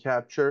screen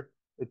capture.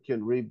 It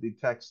can read the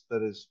text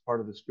that is part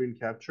of the screen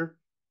capture.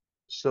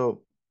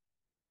 So,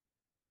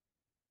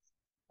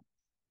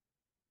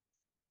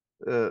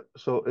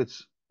 so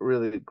it's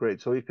really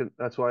great. So you can.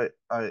 That's why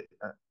I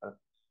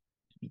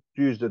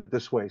used it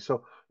this way.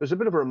 So there's a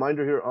bit of a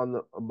reminder here on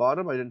the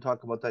bottom. I didn't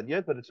talk about that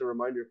yet, but it's a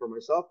reminder for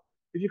myself.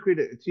 If you create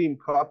a team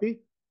copy,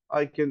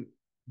 I can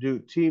do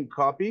team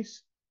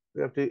copies.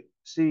 We have to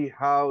see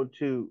how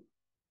to,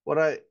 what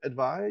I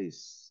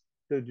advise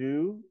to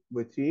do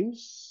with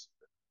teams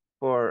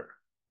for,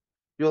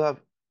 you'll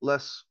have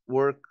less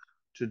work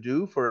to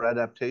do for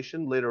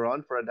adaptation later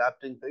on for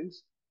adapting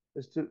things,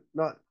 is to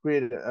not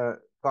create a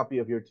copy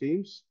of your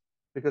teams,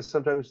 because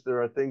sometimes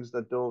there are things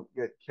that don't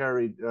get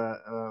carried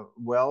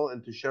well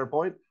into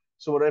SharePoint.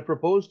 So what I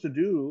propose to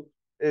do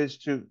is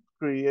to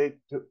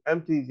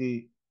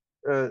empty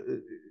uh,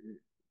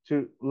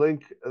 to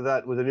link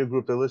that with a new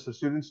group, the list of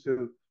students,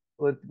 to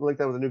link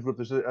that with a new group.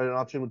 There's an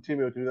option with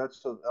Teaméo to do that.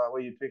 So that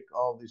way you take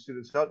all these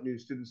students out, new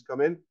students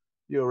come in,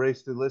 you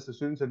erase the list of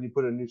students, and you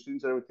put in new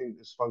students, and everything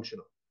is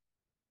functional.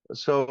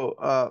 So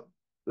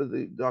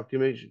the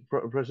documentation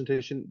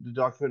presentation, the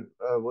document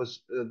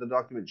was the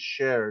document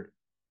shared.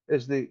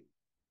 Is the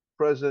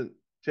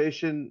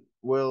presentation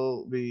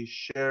will be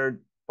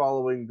shared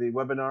following the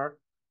webinar,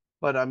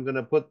 but I'm going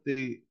to put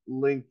the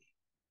link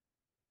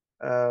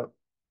uh,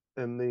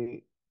 in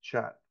the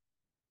chat.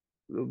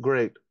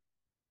 Great.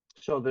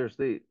 So there's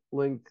the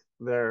link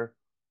there.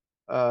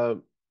 Uh,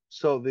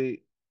 so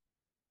the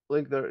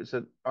link there is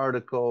an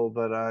article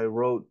that I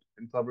wrote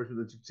in collaboration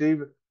with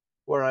Steve,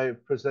 where I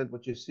present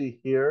what you see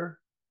here.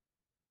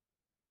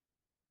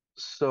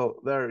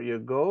 So there you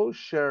go,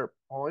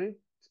 SharePoint.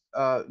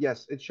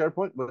 Yes, it's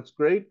SharePoint. What's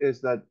great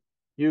is that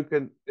you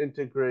can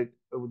integrate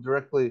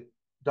directly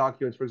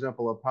documents, for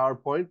example, a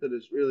PowerPoint that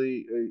is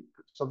really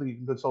something you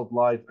can consult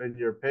live in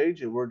your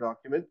page, a Word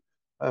document.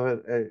 I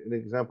have an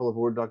example of a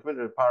Word document,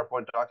 a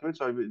PowerPoint document.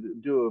 So I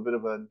do a bit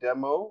of a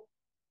demo.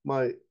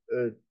 My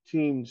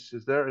Teams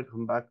is there. I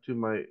come back to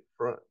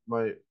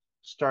my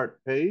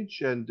start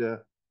page, and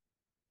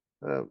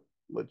uh,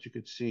 what you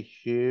could see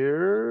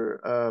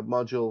here,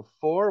 module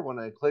 4, when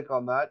I click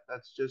on that,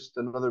 that's just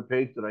another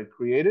page that I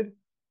created.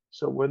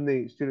 So when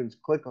the students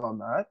click on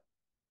that,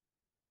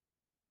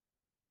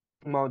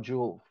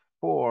 module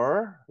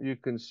 4, you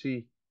can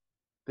see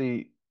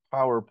the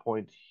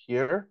PowerPoint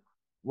here.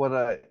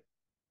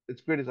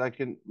 It's great is I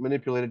can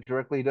manipulate it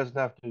directly. He doesn't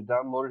have to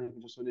download it. He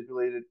can just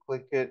manipulate it,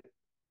 click it.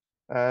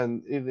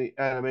 And in the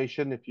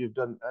animation, if you've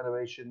done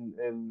animation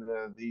in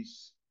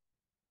these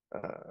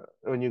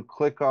when you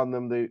click on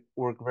them, they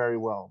work very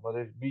well.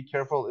 But be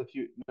careful if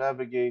you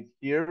navigate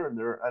here and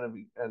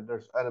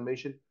there's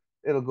animation,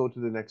 it'll go to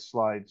the next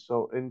slide.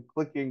 So in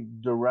clicking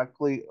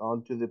directly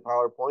onto the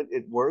PowerPoint,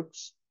 it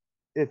works.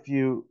 If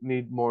you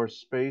need more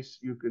space,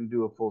 you can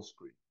do a full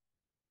screen.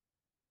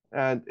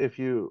 And if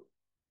you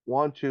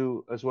want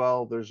to as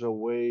well, there's a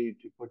way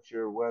to put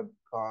your web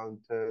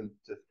content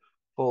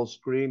full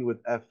screen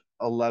with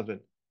F11.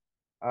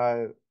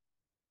 I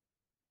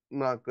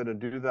not going to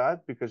do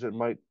that because it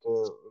might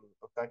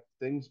affect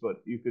things, but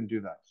you can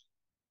do that.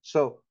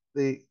 So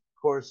the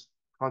course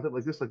content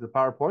like this, like the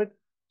PowerPoint.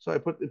 So I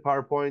put the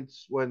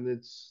PowerPoints when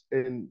it's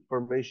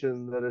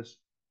information that is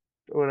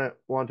when I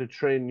want to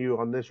train you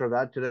on this or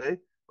that today.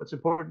 What's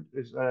important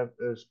is I have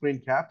screen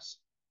caps.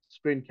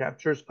 screen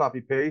captures,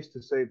 copy paste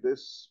to say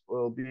this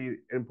will be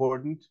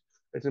important.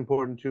 It's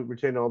important to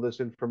retain all this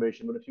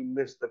information, but if you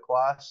miss the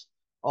class,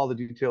 all the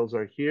details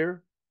are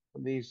here.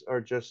 And these are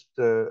just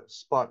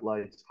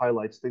spotlights,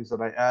 highlights, things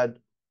that I add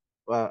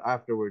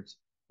afterwards.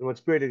 And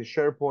what's great in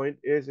SharePoint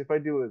is if I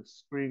do a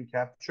screen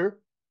capture,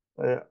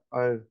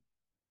 I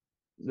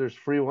there's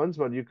free ones,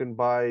 but you can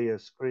buy a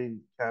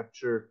screen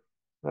capture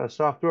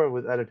software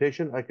with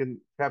annotation. I can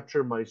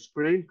capture my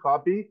screen,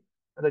 copy,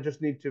 and I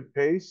just need to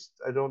paste.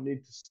 I don't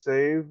need to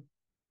save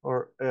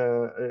or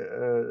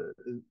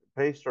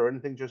paste or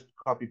anything, just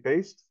copy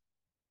paste.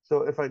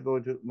 So if I go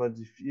to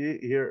modify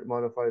here,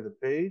 modify the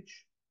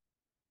page,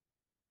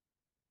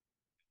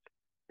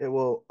 it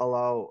will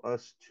allow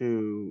us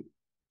to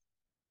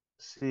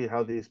see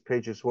how these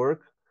pages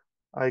work.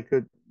 I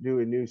could do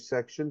a new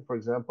section, for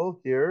example,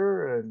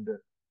 here, and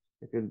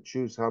I can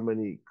choose how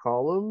many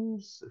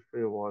columns if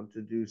I want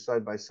to do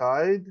side by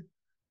side.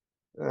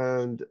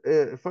 And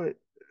if I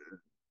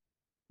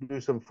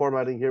do some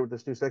formatting here with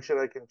this new section,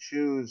 I can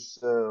choose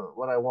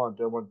what I want.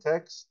 Do I want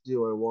text?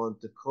 Do I want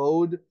the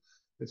code?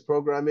 It's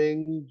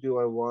programming. Do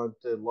I want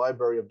a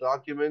library of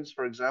documents,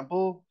 for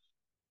example?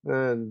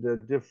 And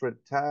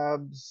different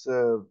tabs,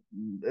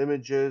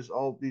 images,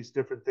 all these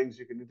different things.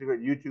 You can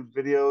integrate YouTube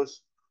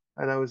videos.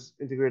 And I was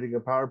integrating a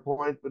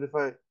PowerPoint, but if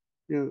I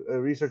do a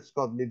research, it's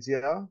called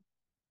Media.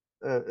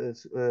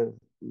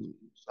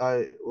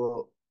 I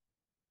will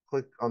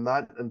click on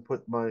that and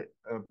put my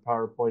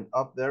PowerPoint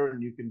up there,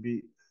 and you can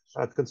be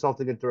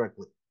consulting it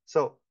directly.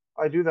 So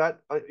I do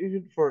that.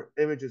 Even for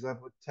images, I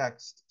put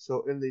text.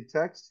 So in the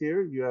text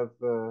here, you have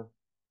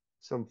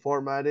some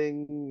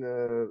formatting.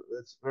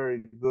 It's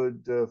very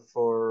good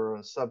for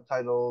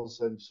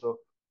subtitles, and so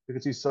you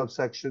can see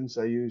subsections.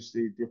 I use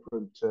the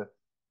different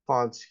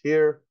fonts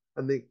here,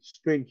 and the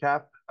screen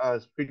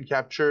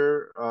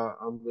capture.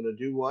 I'm gonna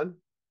do one.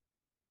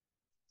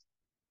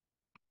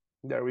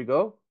 There we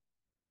go.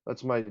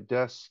 That's my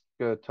desk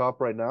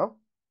top right now.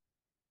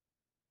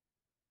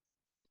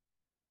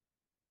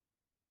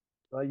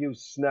 I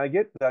use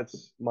Snagit.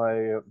 That's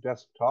my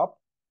desktop.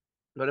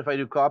 But if I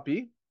do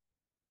copy,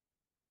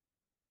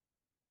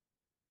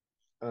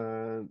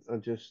 I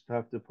just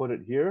have to put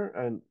it here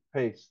and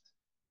paste.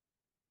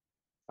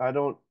 I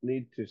don't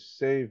need to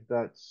save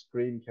that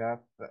screen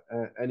cap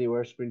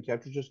anywhere. Screen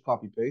capture, just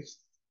copy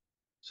paste.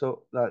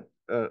 So that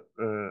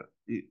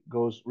it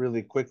goes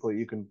really quickly.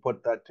 You can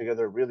put that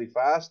together really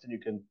fast, and you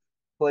can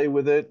play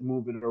with it,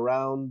 move it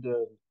around.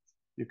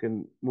 You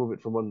can move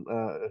it from one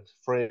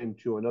frame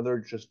to another,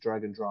 just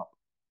drag and drop.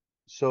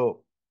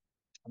 So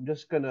I'm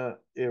just gonna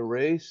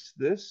erase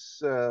this.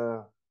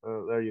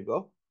 There you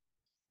go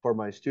for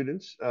my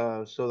students.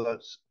 So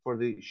that's for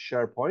the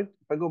SharePoint.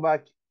 If I go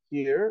back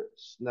here,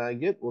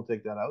 Snagit, we'll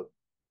take that out.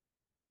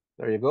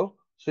 There you go.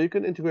 So you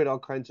can integrate all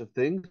kinds of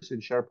things in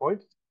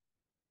SharePoint.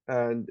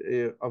 And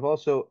I've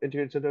also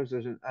integrated, sometimes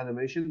there's an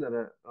animation that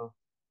I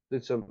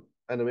did some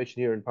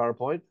animation here in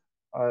PowerPoint.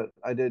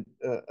 I did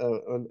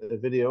a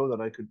video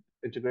that I could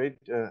integrate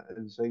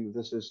and saying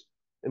this is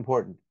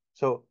important.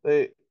 So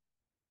they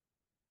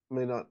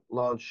may not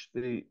launch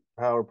the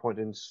PowerPoint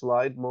in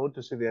slide mode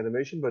to see the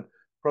animation, but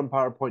from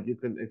PowerPoint you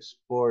can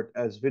export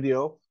as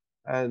video,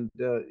 and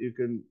you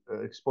can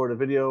export a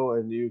video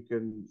and you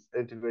can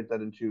integrate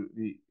that into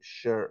the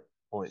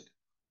SharePoint.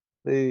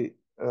 The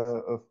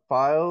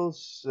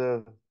files,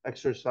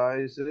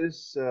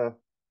 exercises,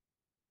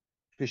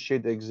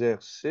 fichier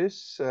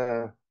d'exercice.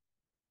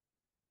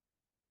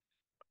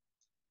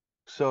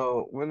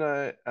 So when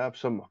I have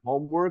some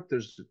homework,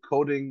 there's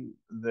coding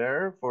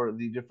there for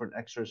the different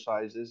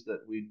exercises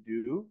that we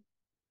do.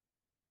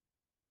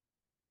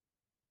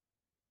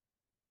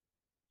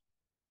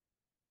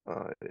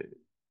 I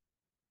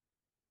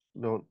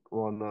don't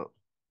want to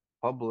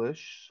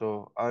publish,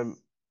 so I'm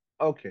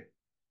okay.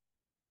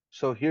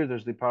 So here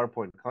there's the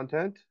PowerPoint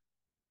content.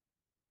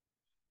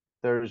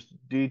 There's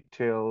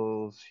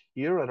details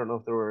here. I don't know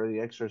if there were any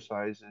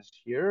exercises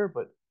here,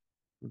 but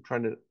I'm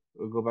trying to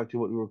go back to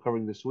what we were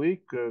covering this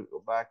week. Go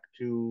back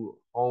to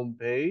home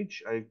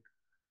page. I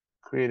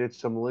created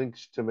some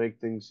links to make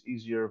things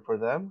easier for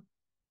them.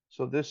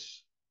 So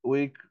this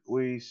week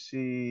we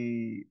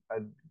see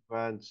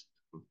advanced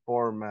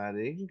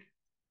formatting.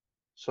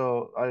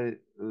 So I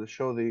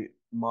show the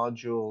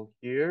module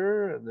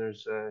here, and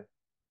there's a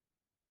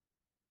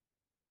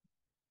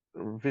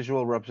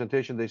visual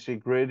representation. They see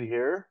grid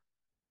here.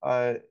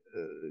 I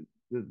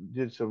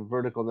did some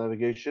vertical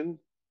navigation.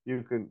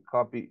 You can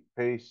copy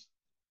paste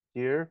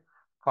here,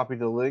 copy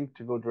the link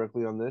to go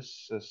directly on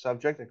this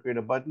subject. I create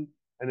a button,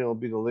 and it will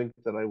be the link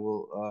that I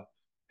will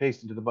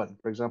paste into the button.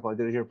 For example, I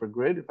did it here for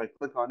grid. If I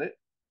click on it,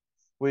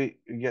 we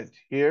get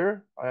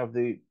here. I have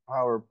the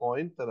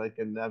PowerPoint that I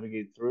can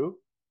navigate through,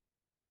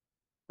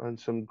 and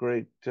some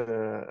great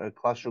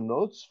classroom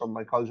notes from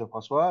my colleague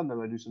Jean-François, and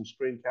then I do some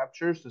screen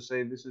captures to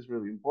say this is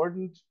really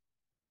important.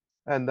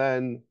 And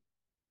then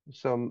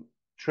some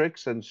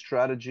tricks and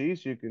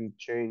strategies. You can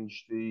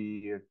change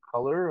the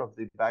color of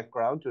the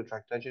background to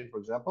attract attention, for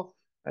example,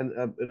 and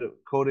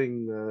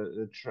coding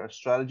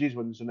strategies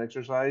when it's an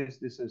exercise.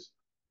 This is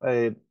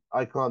a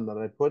icon that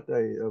I put,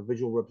 a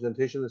visual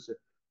representation. This is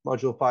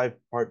module 5,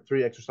 part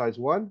 3, exercise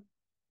 1.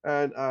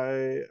 And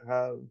I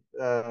have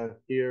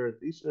here,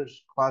 these are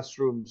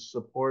classroom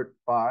support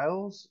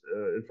files,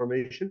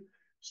 information.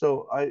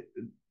 So I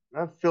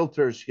have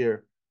filters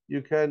here.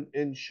 You can,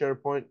 in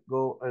SharePoint,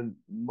 go and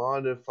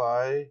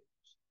modify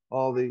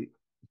all the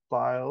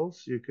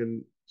files. You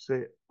can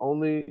say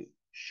only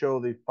show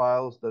the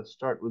files that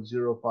start with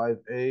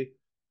 05A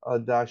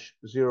dash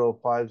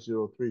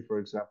 0503, for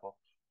example.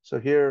 So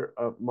here,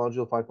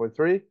 module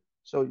 5.3.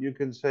 So you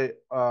can say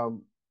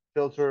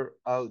filter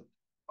out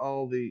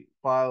all the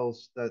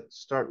files that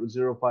start with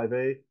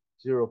 05A,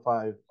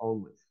 05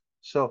 only.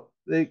 So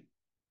they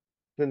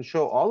can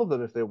show all of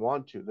them if they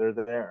want to. They're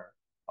there.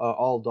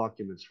 All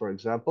documents, for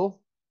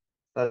example.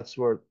 That's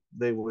where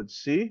they would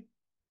see.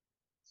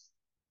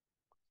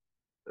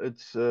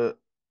 It's a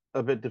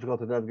bit difficult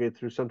to navigate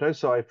through sometimes.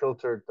 So I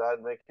filtered that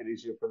and make it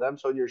easier for them.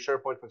 So in your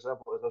SharePoint, for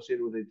example,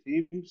 associated with a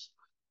Teams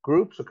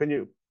group. So can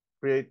you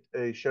create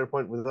a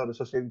SharePoint without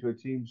associating to a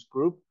Teams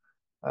group?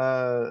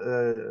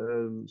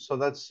 So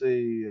that's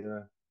a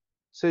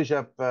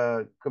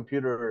CEGEP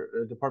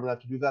computer department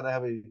have to do that. I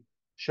have a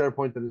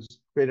SharePoint that is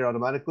created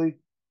automatically,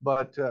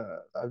 but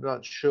I'm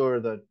not sure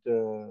that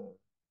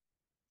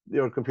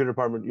your computer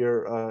department,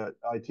 your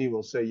IT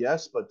will say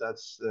yes, but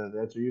that's the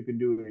answer. You can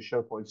do a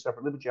SharePoint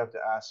separately, but you have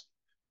to ask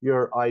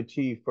your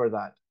IT for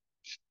that.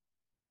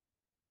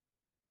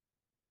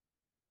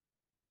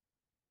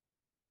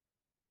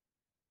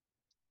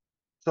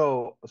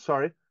 So,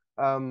 sorry,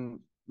 the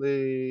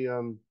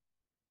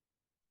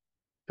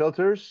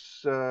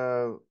filters,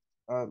 I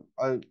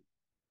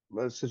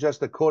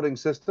suggest a coding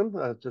system,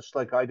 just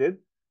like I did.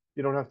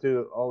 You don't have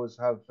to always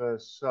have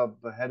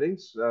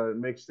subheadings. It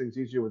makes things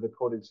easier with a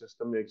coding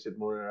system, makes it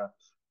more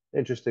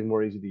interesting,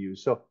 more easy to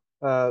use. So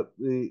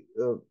the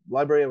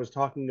library I was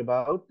talking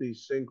about, the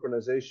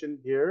synchronization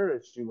here,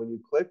 it's when you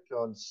click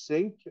on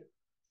sync,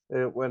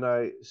 when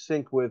I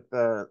sync with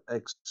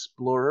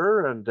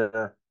Explorer and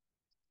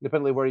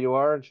depending where you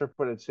are, and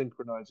SharePoint it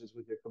synchronizes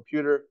with your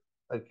computer.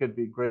 It could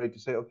be great to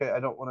say, okay,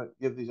 I don't want to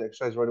give these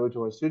exercises right away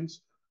to my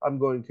students. I'm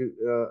going to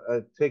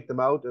take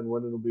them out, and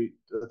when it'll be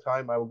the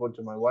time, I will go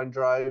to my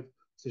OneDrive,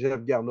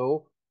 Sujet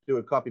Garneau, do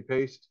a copy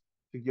paste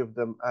to give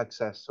them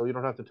access. So you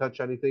don't have to touch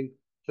anything,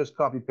 just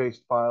copy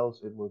paste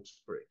files. It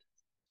works great.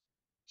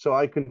 So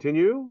I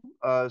continue.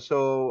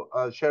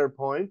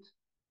 SharePoint,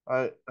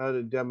 I had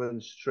a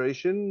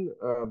demonstration,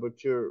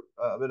 but you're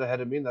a bit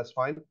ahead of me, and that's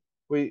fine.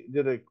 We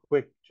did a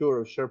quick tour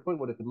of SharePoint,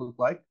 what it could look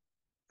like.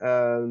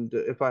 And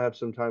if I have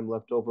some time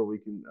left over, we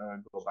can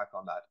go back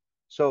on that.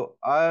 So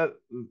I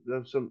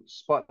have some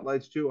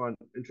spotlights too on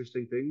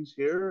interesting things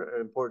here,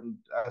 important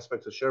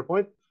aspects of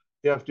SharePoint.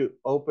 You have to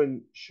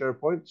open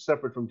SharePoint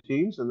separate from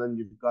Teams, and then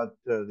you've got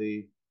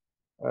the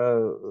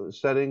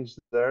settings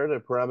there, the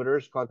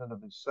parameters, content of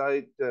the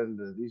site, and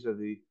these are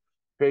the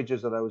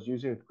pages that I was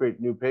using to create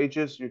new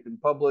pages. You can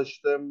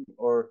publish them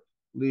or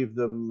leave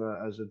them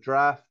as a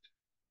draft.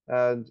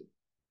 And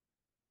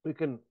we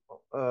can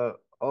uh,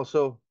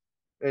 also,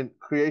 in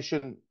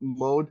creation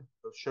mode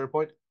of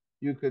SharePoint,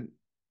 you can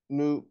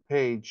new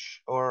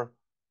page or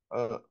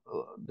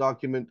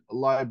document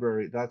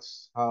library.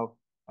 That's how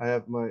I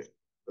have my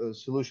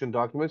solution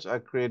documents. I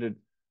created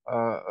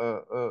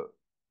file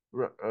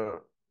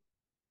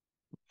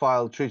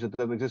trees that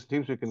doesn't exist in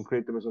Teams. We can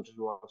create them as much as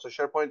we want. So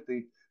SharePoint,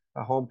 the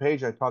home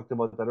page, I talked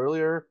about that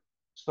earlier.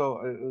 So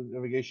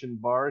navigation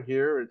bar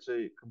here, it's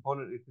a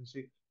component you can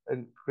see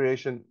in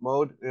creation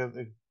mode.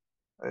 Uh,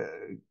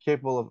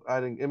 Capable of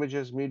adding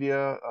images,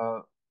 media,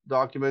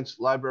 documents,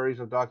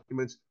 libraries of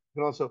documents. You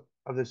can also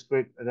have this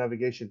great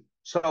navigation.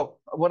 So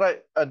what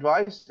I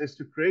advise is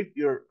to create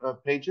your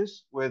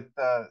pages with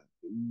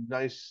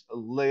nice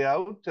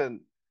layout and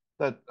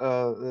that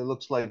it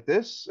looks like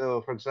this.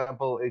 So for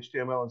example,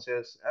 HTML and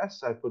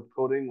CSS, I put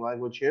coding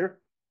language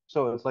here.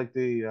 So it's like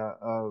the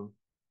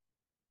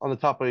on the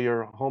top of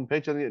your home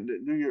page and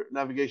do your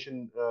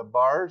navigation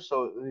bar.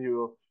 So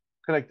you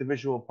connect the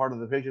visual part of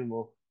the page and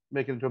we'll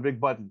make it into a big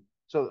button.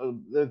 So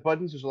the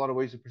buttons, there's a lot of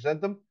ways to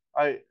present them.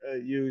 I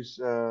use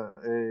a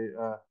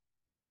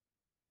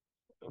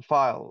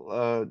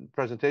file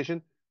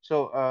presentation.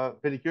 So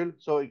Pedicule.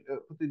 So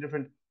put the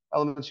different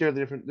elements here.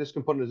 The different this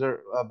component is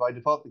there by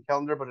default the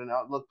calendar, but in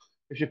Outlook,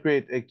 if you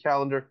create a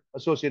calendar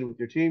associated with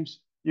your teams,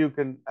 you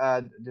can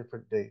add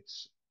different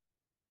dates.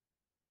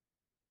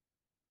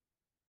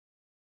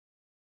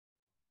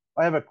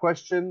 I have a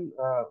question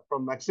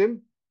from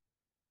Maxim.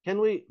 Can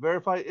we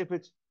verify if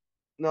it's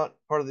not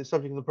part of the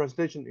subject of the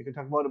presentation? You can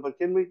talk about it, but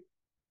can we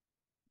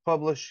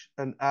publish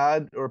an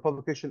ad or a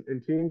publication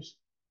in Teams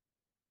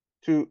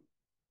to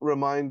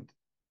remind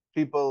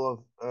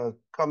people of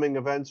coming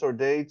events or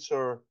dates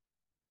or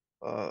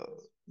uh,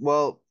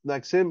 well,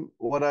 Maxim,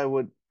 what I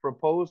would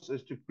propose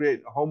is to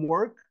create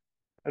homework,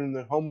 and in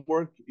the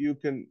homework you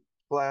can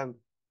plan.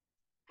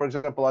 For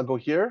example, I'll go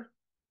here.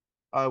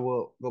 I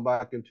will go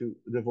back into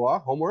devoir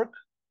homework,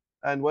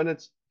 and when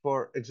it's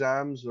for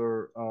exams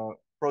or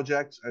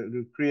projects, I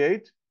do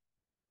create.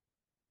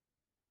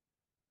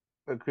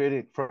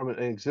 creating from an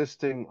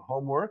existing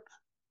homework,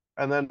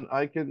 and then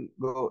I can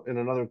go in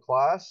another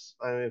class.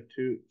 I have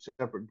two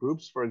separate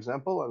groups. For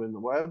example, I'm in the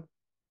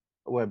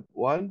web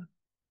one.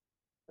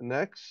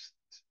 Next,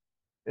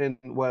 in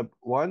web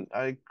one,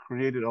 I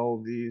created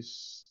all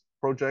these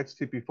projects,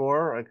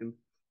 TP4. I can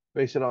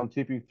base it on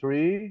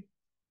TP3.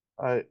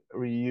 I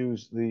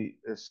reuse the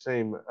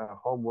same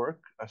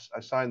homework,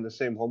 assign the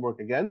same homework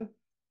again.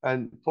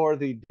 And for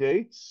the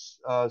dates,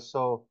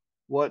 so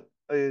what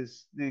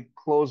is the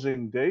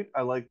closing date?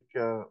 I like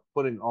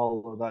putting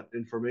all of that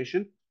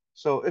information.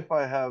 So if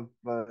I have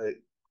a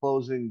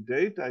closing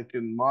date, I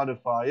can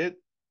modify it.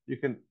 You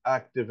can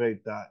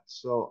activate that.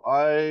 So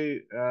I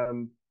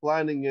am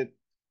planning it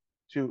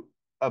to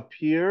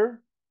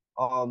appear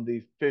on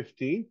the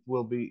 15th,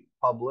 will be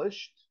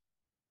published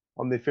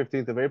on the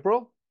 15th of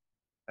April.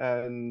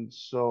 And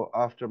so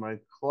after my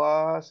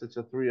class, it's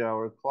a 3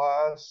 hour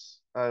class.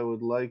 I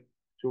would like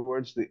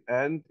towards the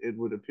end, it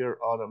would appear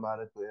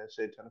automatically at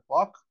say 10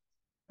 o'clock.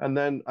 And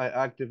then I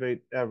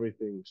activate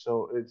everything.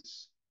 So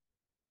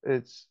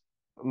it's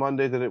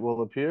Monday that it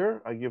will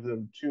appear. I give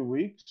them 2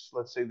 weeks,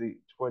 let's say the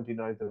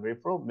 29th of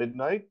April,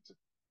 midnight.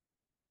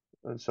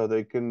 And so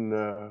they can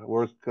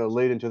work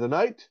late into the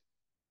night.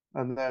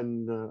 And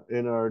then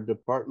in our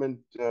department,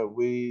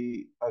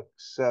 we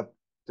accept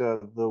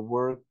the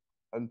work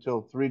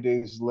until 3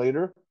 days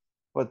later,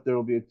 but there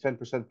will be a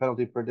 10%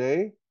 penalty per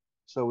day.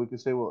 So we could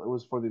say, well, it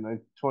was for the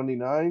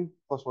 29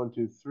 plus 1,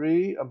 2,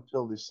 3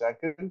 until the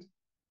 2nd.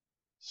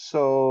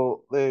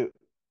 So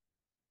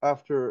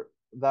after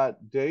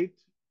that date,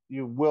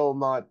 you will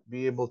not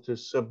be able to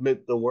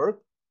submit the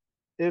work.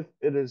 If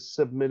it is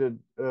submitted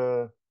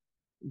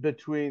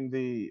between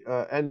the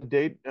end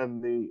date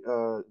and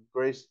the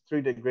grace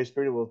 3 day grace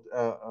period will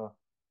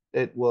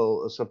it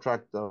will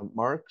subtract the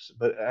marks,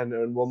 but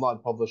and will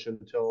not publish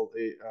until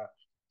a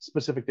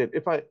specific date.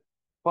 If I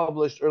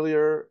published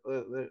earlier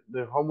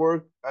the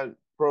homework, I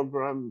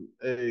program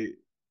a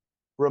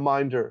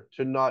reminder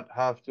to not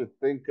have to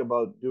think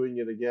about doing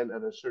it again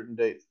at a certain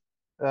date.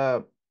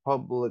 Uh,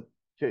 public,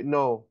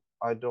 no,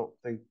 I don't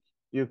think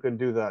you can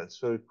do that.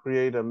 So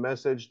create a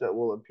message that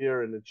will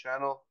appear in the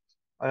channel.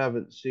 I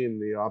haven't seen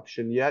the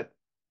option yet.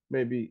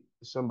 Maybe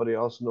somebody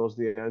else knows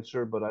the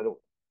answer, but I don't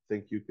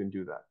think you can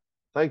do that.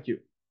 Thank you.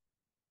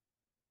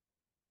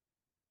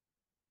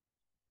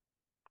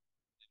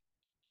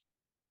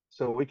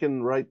 So we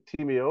can write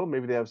Teaméo.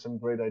 Maybe they have some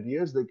great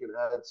ideas. They can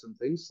add some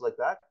things like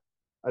that.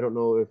 I don't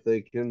know if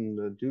they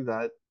can do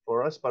that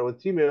for us, but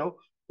with Teaméo,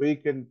 we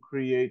can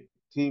create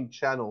team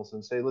channels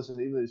and say, listen,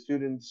 even the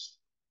students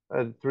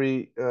and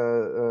three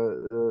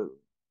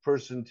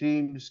person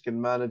teams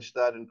can manage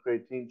that and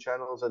create team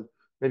channels, and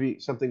maybe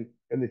something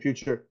in the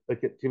future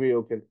that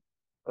Teaméo can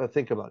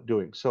think about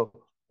doing. So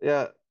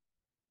yeah,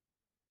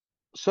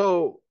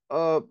 so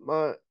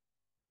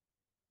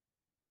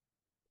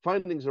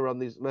findings around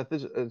these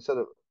methods instead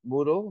of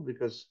Moodle,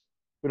 because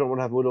we don't want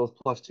to have Moodle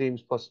plus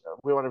Teams plus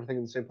we want everything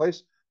in the same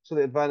place. So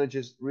the advantage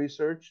is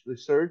research. The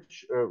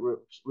search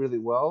really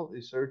well.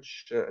 The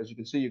search, as you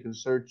can see, you can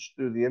search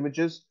through the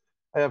images.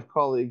 I have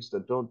colleagues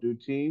that don't do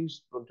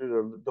Teams,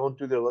 don't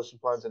do their lesson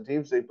plans in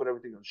Teams. They put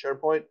everything on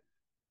SharePoint,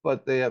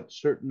 but they have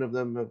certain of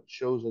them have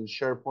chosen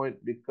SharePoint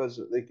because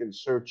they can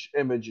search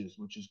images,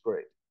 which is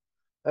great.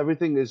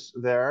 Everything is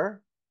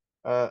there.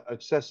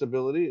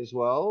 Accessibility as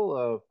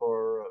well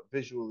for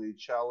visually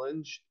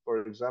challenged.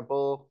 For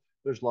example,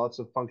 there's lots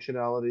of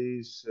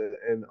functionalities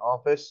in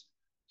Office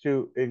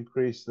to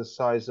increase the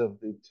size of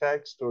the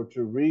text or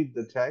to read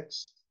the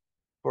text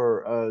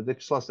for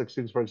dyslexic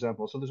students, for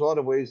example. So there's a lot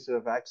of ways to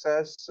have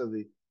access to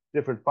the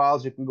different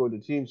files. You can go to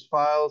Teams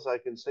files. I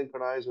can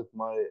synchronize with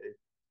my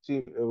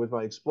team with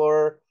my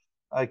Explorer.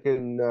 I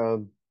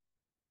can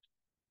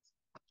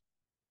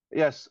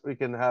yes, we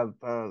can have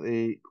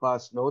the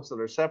class notes that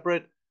are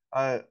separate.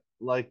 I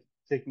like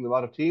taking a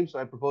lot of teams, so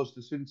I propose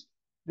to students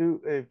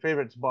do a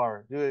favorites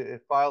bar, do a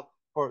file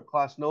for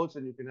class notes,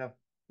 and you can have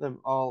them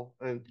all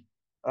in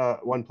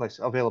one place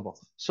available.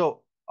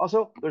 So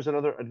also, there's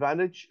another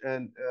advantage,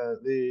 and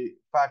the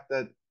fact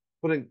that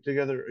putting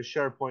together a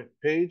SharePoint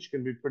page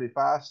can be pretty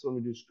fast when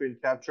we do screen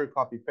capture,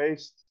 copy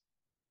paste,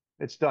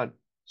 it's done.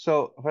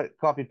 So if I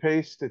copy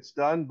paste, it's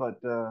done, but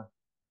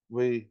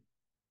we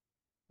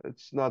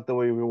it's not the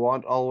way we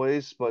want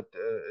always, but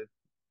it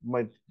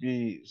might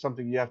be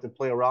something you have to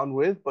play around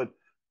with. But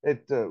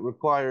it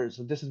requires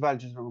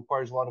disadvantages. It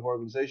requires a lot of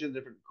organization,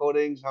 different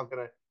codings. How can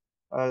I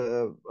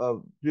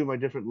do my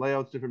different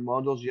layouts, different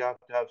modules? You have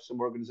to have some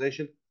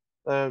organization.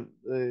 You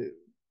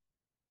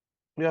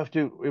have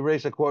to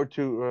erase a quote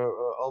to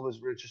always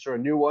register a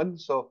new one.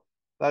 So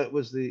that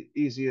was the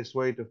easiest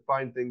way to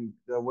find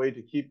the way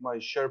to keep my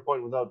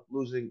SharePoint without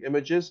losing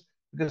images.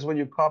 Because when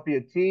you copy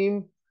a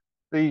team,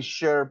 the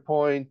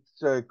SharePoint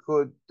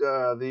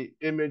the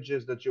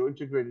images that you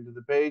integrate into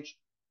the page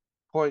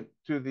point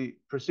to the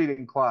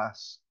preceding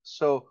class.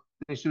 So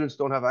the students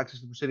don't have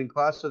access to the preceding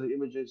class, so the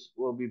images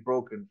will be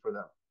broken for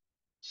them.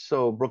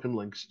 So broken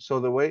links. So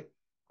the way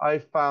I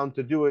found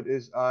to do it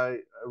is I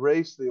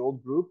erase the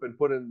old group and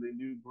put in the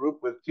new group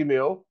with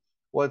Teaméo.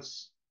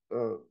 What's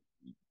uh,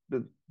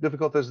 the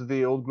difficulty is that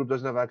the old group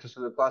doesn't have access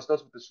to the class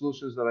notes, but the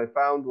solutions that I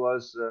found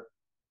was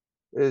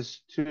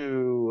is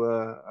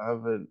to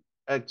have an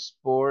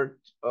export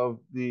of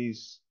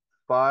these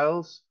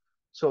files.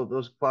 So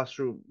those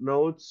classroom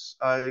notes,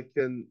 I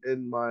can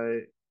in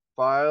my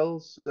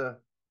files,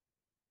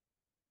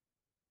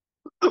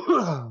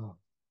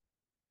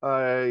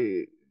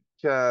 I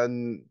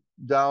can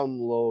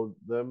download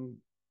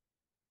them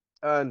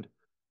and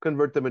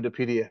convert them into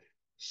PDF.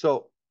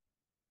 So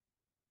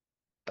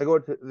I go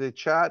to the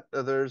chat.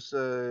 There's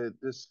a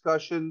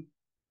discussion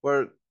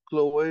where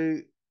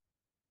Chloe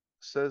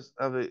says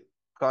have a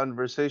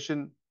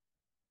conversation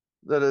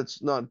that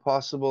it's not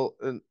possible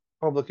in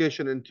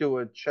publication into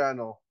a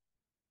channel.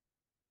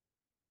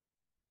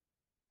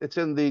 It's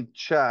in the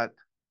chat.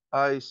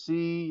 I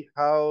see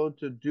how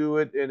to do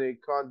it in a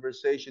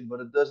conversation, but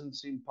it doesn't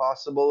seem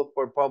possible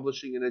for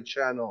publishing in a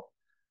channel.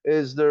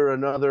 Is there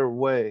another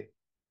way?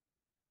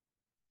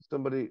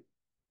 Somebody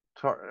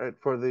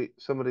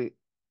somebody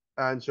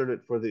answered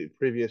it for the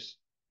previous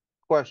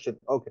question.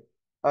 Okay.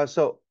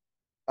 So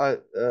I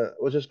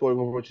was just going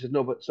over what you said.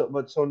 No, but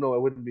no,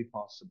 it wouldn't be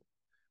possible.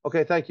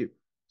 Okay, thank you.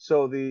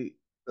 So the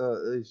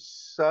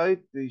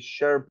site, the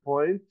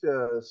SharePoint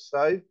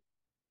site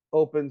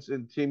opens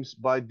in Teams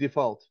by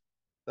default.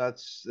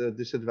 That's a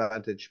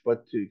disadvantage,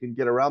 but you can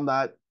get around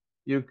that.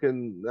 You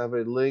can have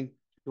a link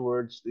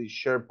towards the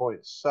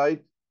SharePoint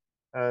site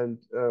and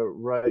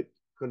right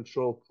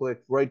control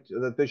click, right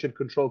that they should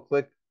control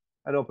click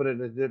and open it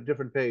in a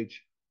different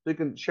page. So you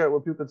can share where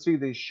people can see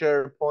the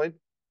SharePoint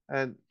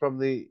and from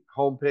the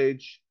home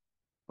page,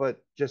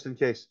 but just in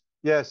case.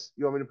 Yes,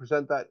 you want me to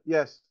present that?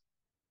 Yes.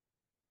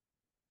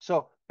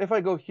 So if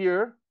I go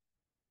here,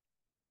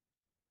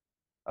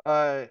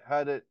 I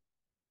had it.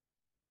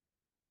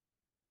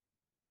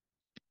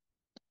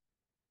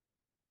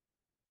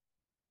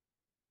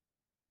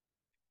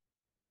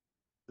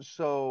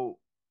 So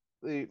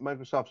the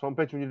Microsoft's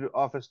homepage, when you do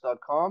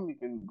office.com, you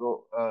can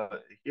go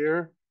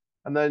here,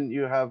 and then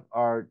you have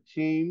our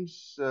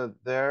Teams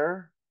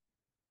there.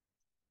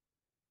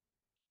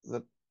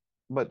 That,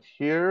 but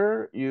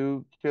here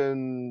you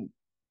can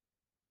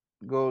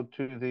go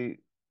to the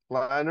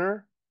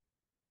planner.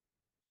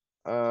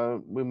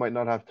 We might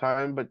not have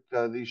time, but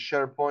the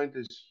SharePoint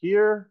is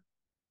here.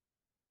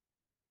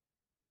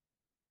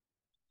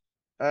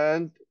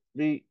 And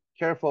be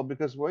careful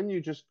because when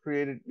you just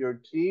created your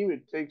team,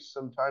 it takes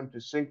some time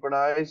to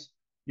synchronize.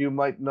 You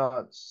might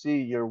not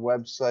see your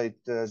website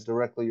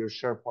directly, your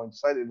SharePoint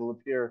site. It'll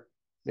appear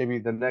maybe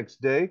the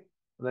next day.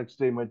 The next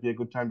day might be a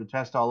good time to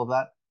test all of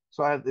that.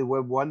 So I have the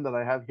web one that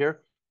I have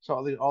here. So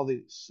all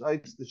the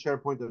sites, the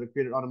SharePoint that are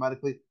created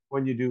automatically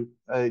when you do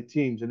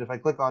Teams. And if I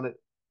click on it,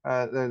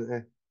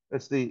 then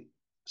it's the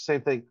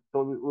same thing.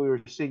 So we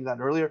were seeing that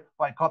earlier. If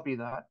I copy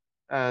that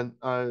and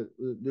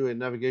do a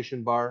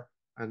navigation bar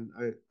and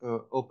I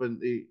open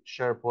the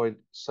SharePoint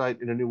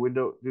site in a new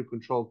window, do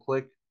control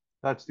click.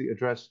 That's the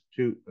address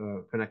to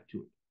connect to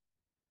it.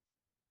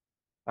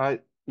 I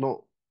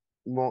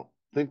won't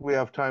think we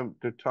have time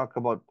to talk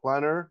about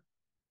Planner.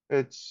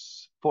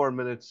 It's 4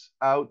 minutes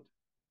out.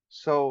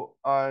 So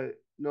I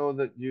know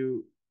that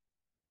you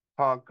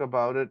talk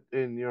about it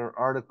in your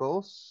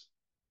articles.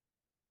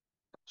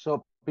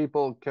 So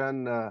people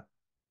can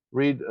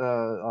read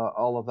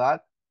all of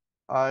that.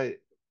 I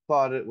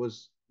thought it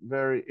was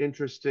very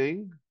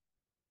interesting.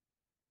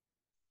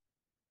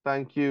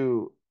 Thank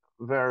you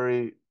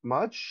very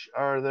much.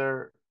 Are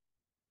there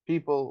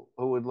people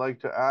who would like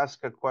to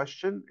ask a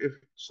question? If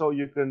so,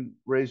 you can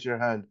raise your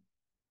hand.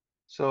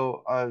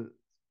 So I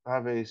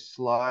have a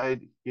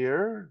slide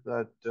here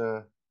that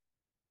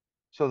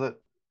so that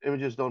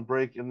images don't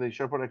break in the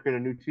SharePoint. I create a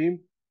new team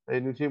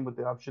with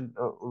the option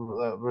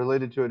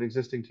related to an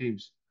existing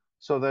teams.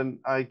 So then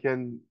I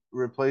can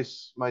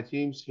replace my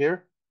teams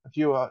here. A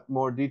few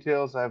more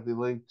details. I have the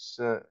links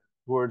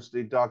towards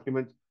the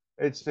document.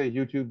 It's a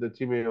YouTube that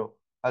Teaméo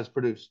has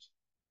produced.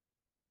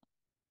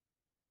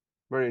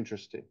 Very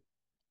interesting.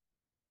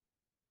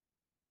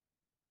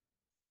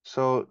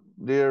 So,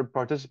 dear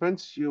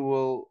participants, you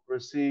will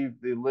receive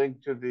the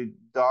link to the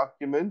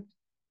document,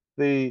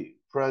 the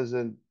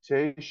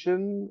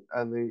presentation,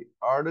 and the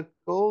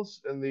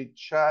articles. In the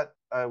chat,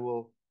 I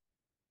will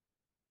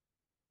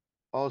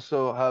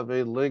also have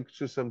a link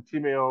to some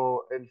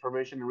Teaméo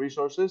information and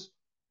resources.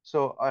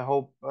 So I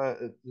hope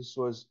this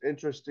was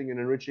interesting and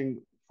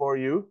enriching for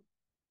you.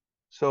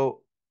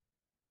 So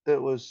it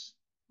was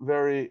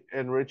very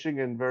enriching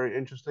and very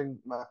interesting,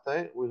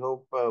 Martin. We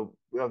hope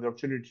we have the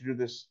opportunity to do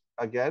this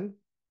again.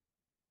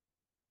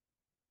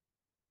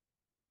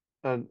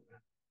 And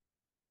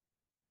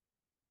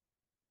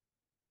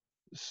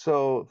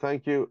so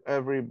thank you,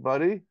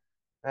 everybody.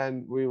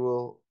 And we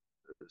will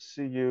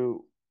see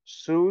you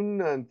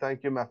soon. And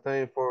thank you,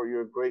 Martin, for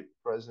your great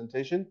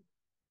presentation.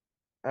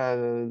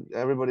 And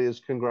everybody is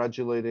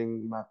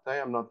congratulating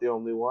Martin. I'm not the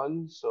only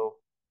one. So,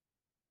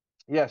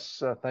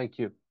 yes, thank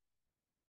you.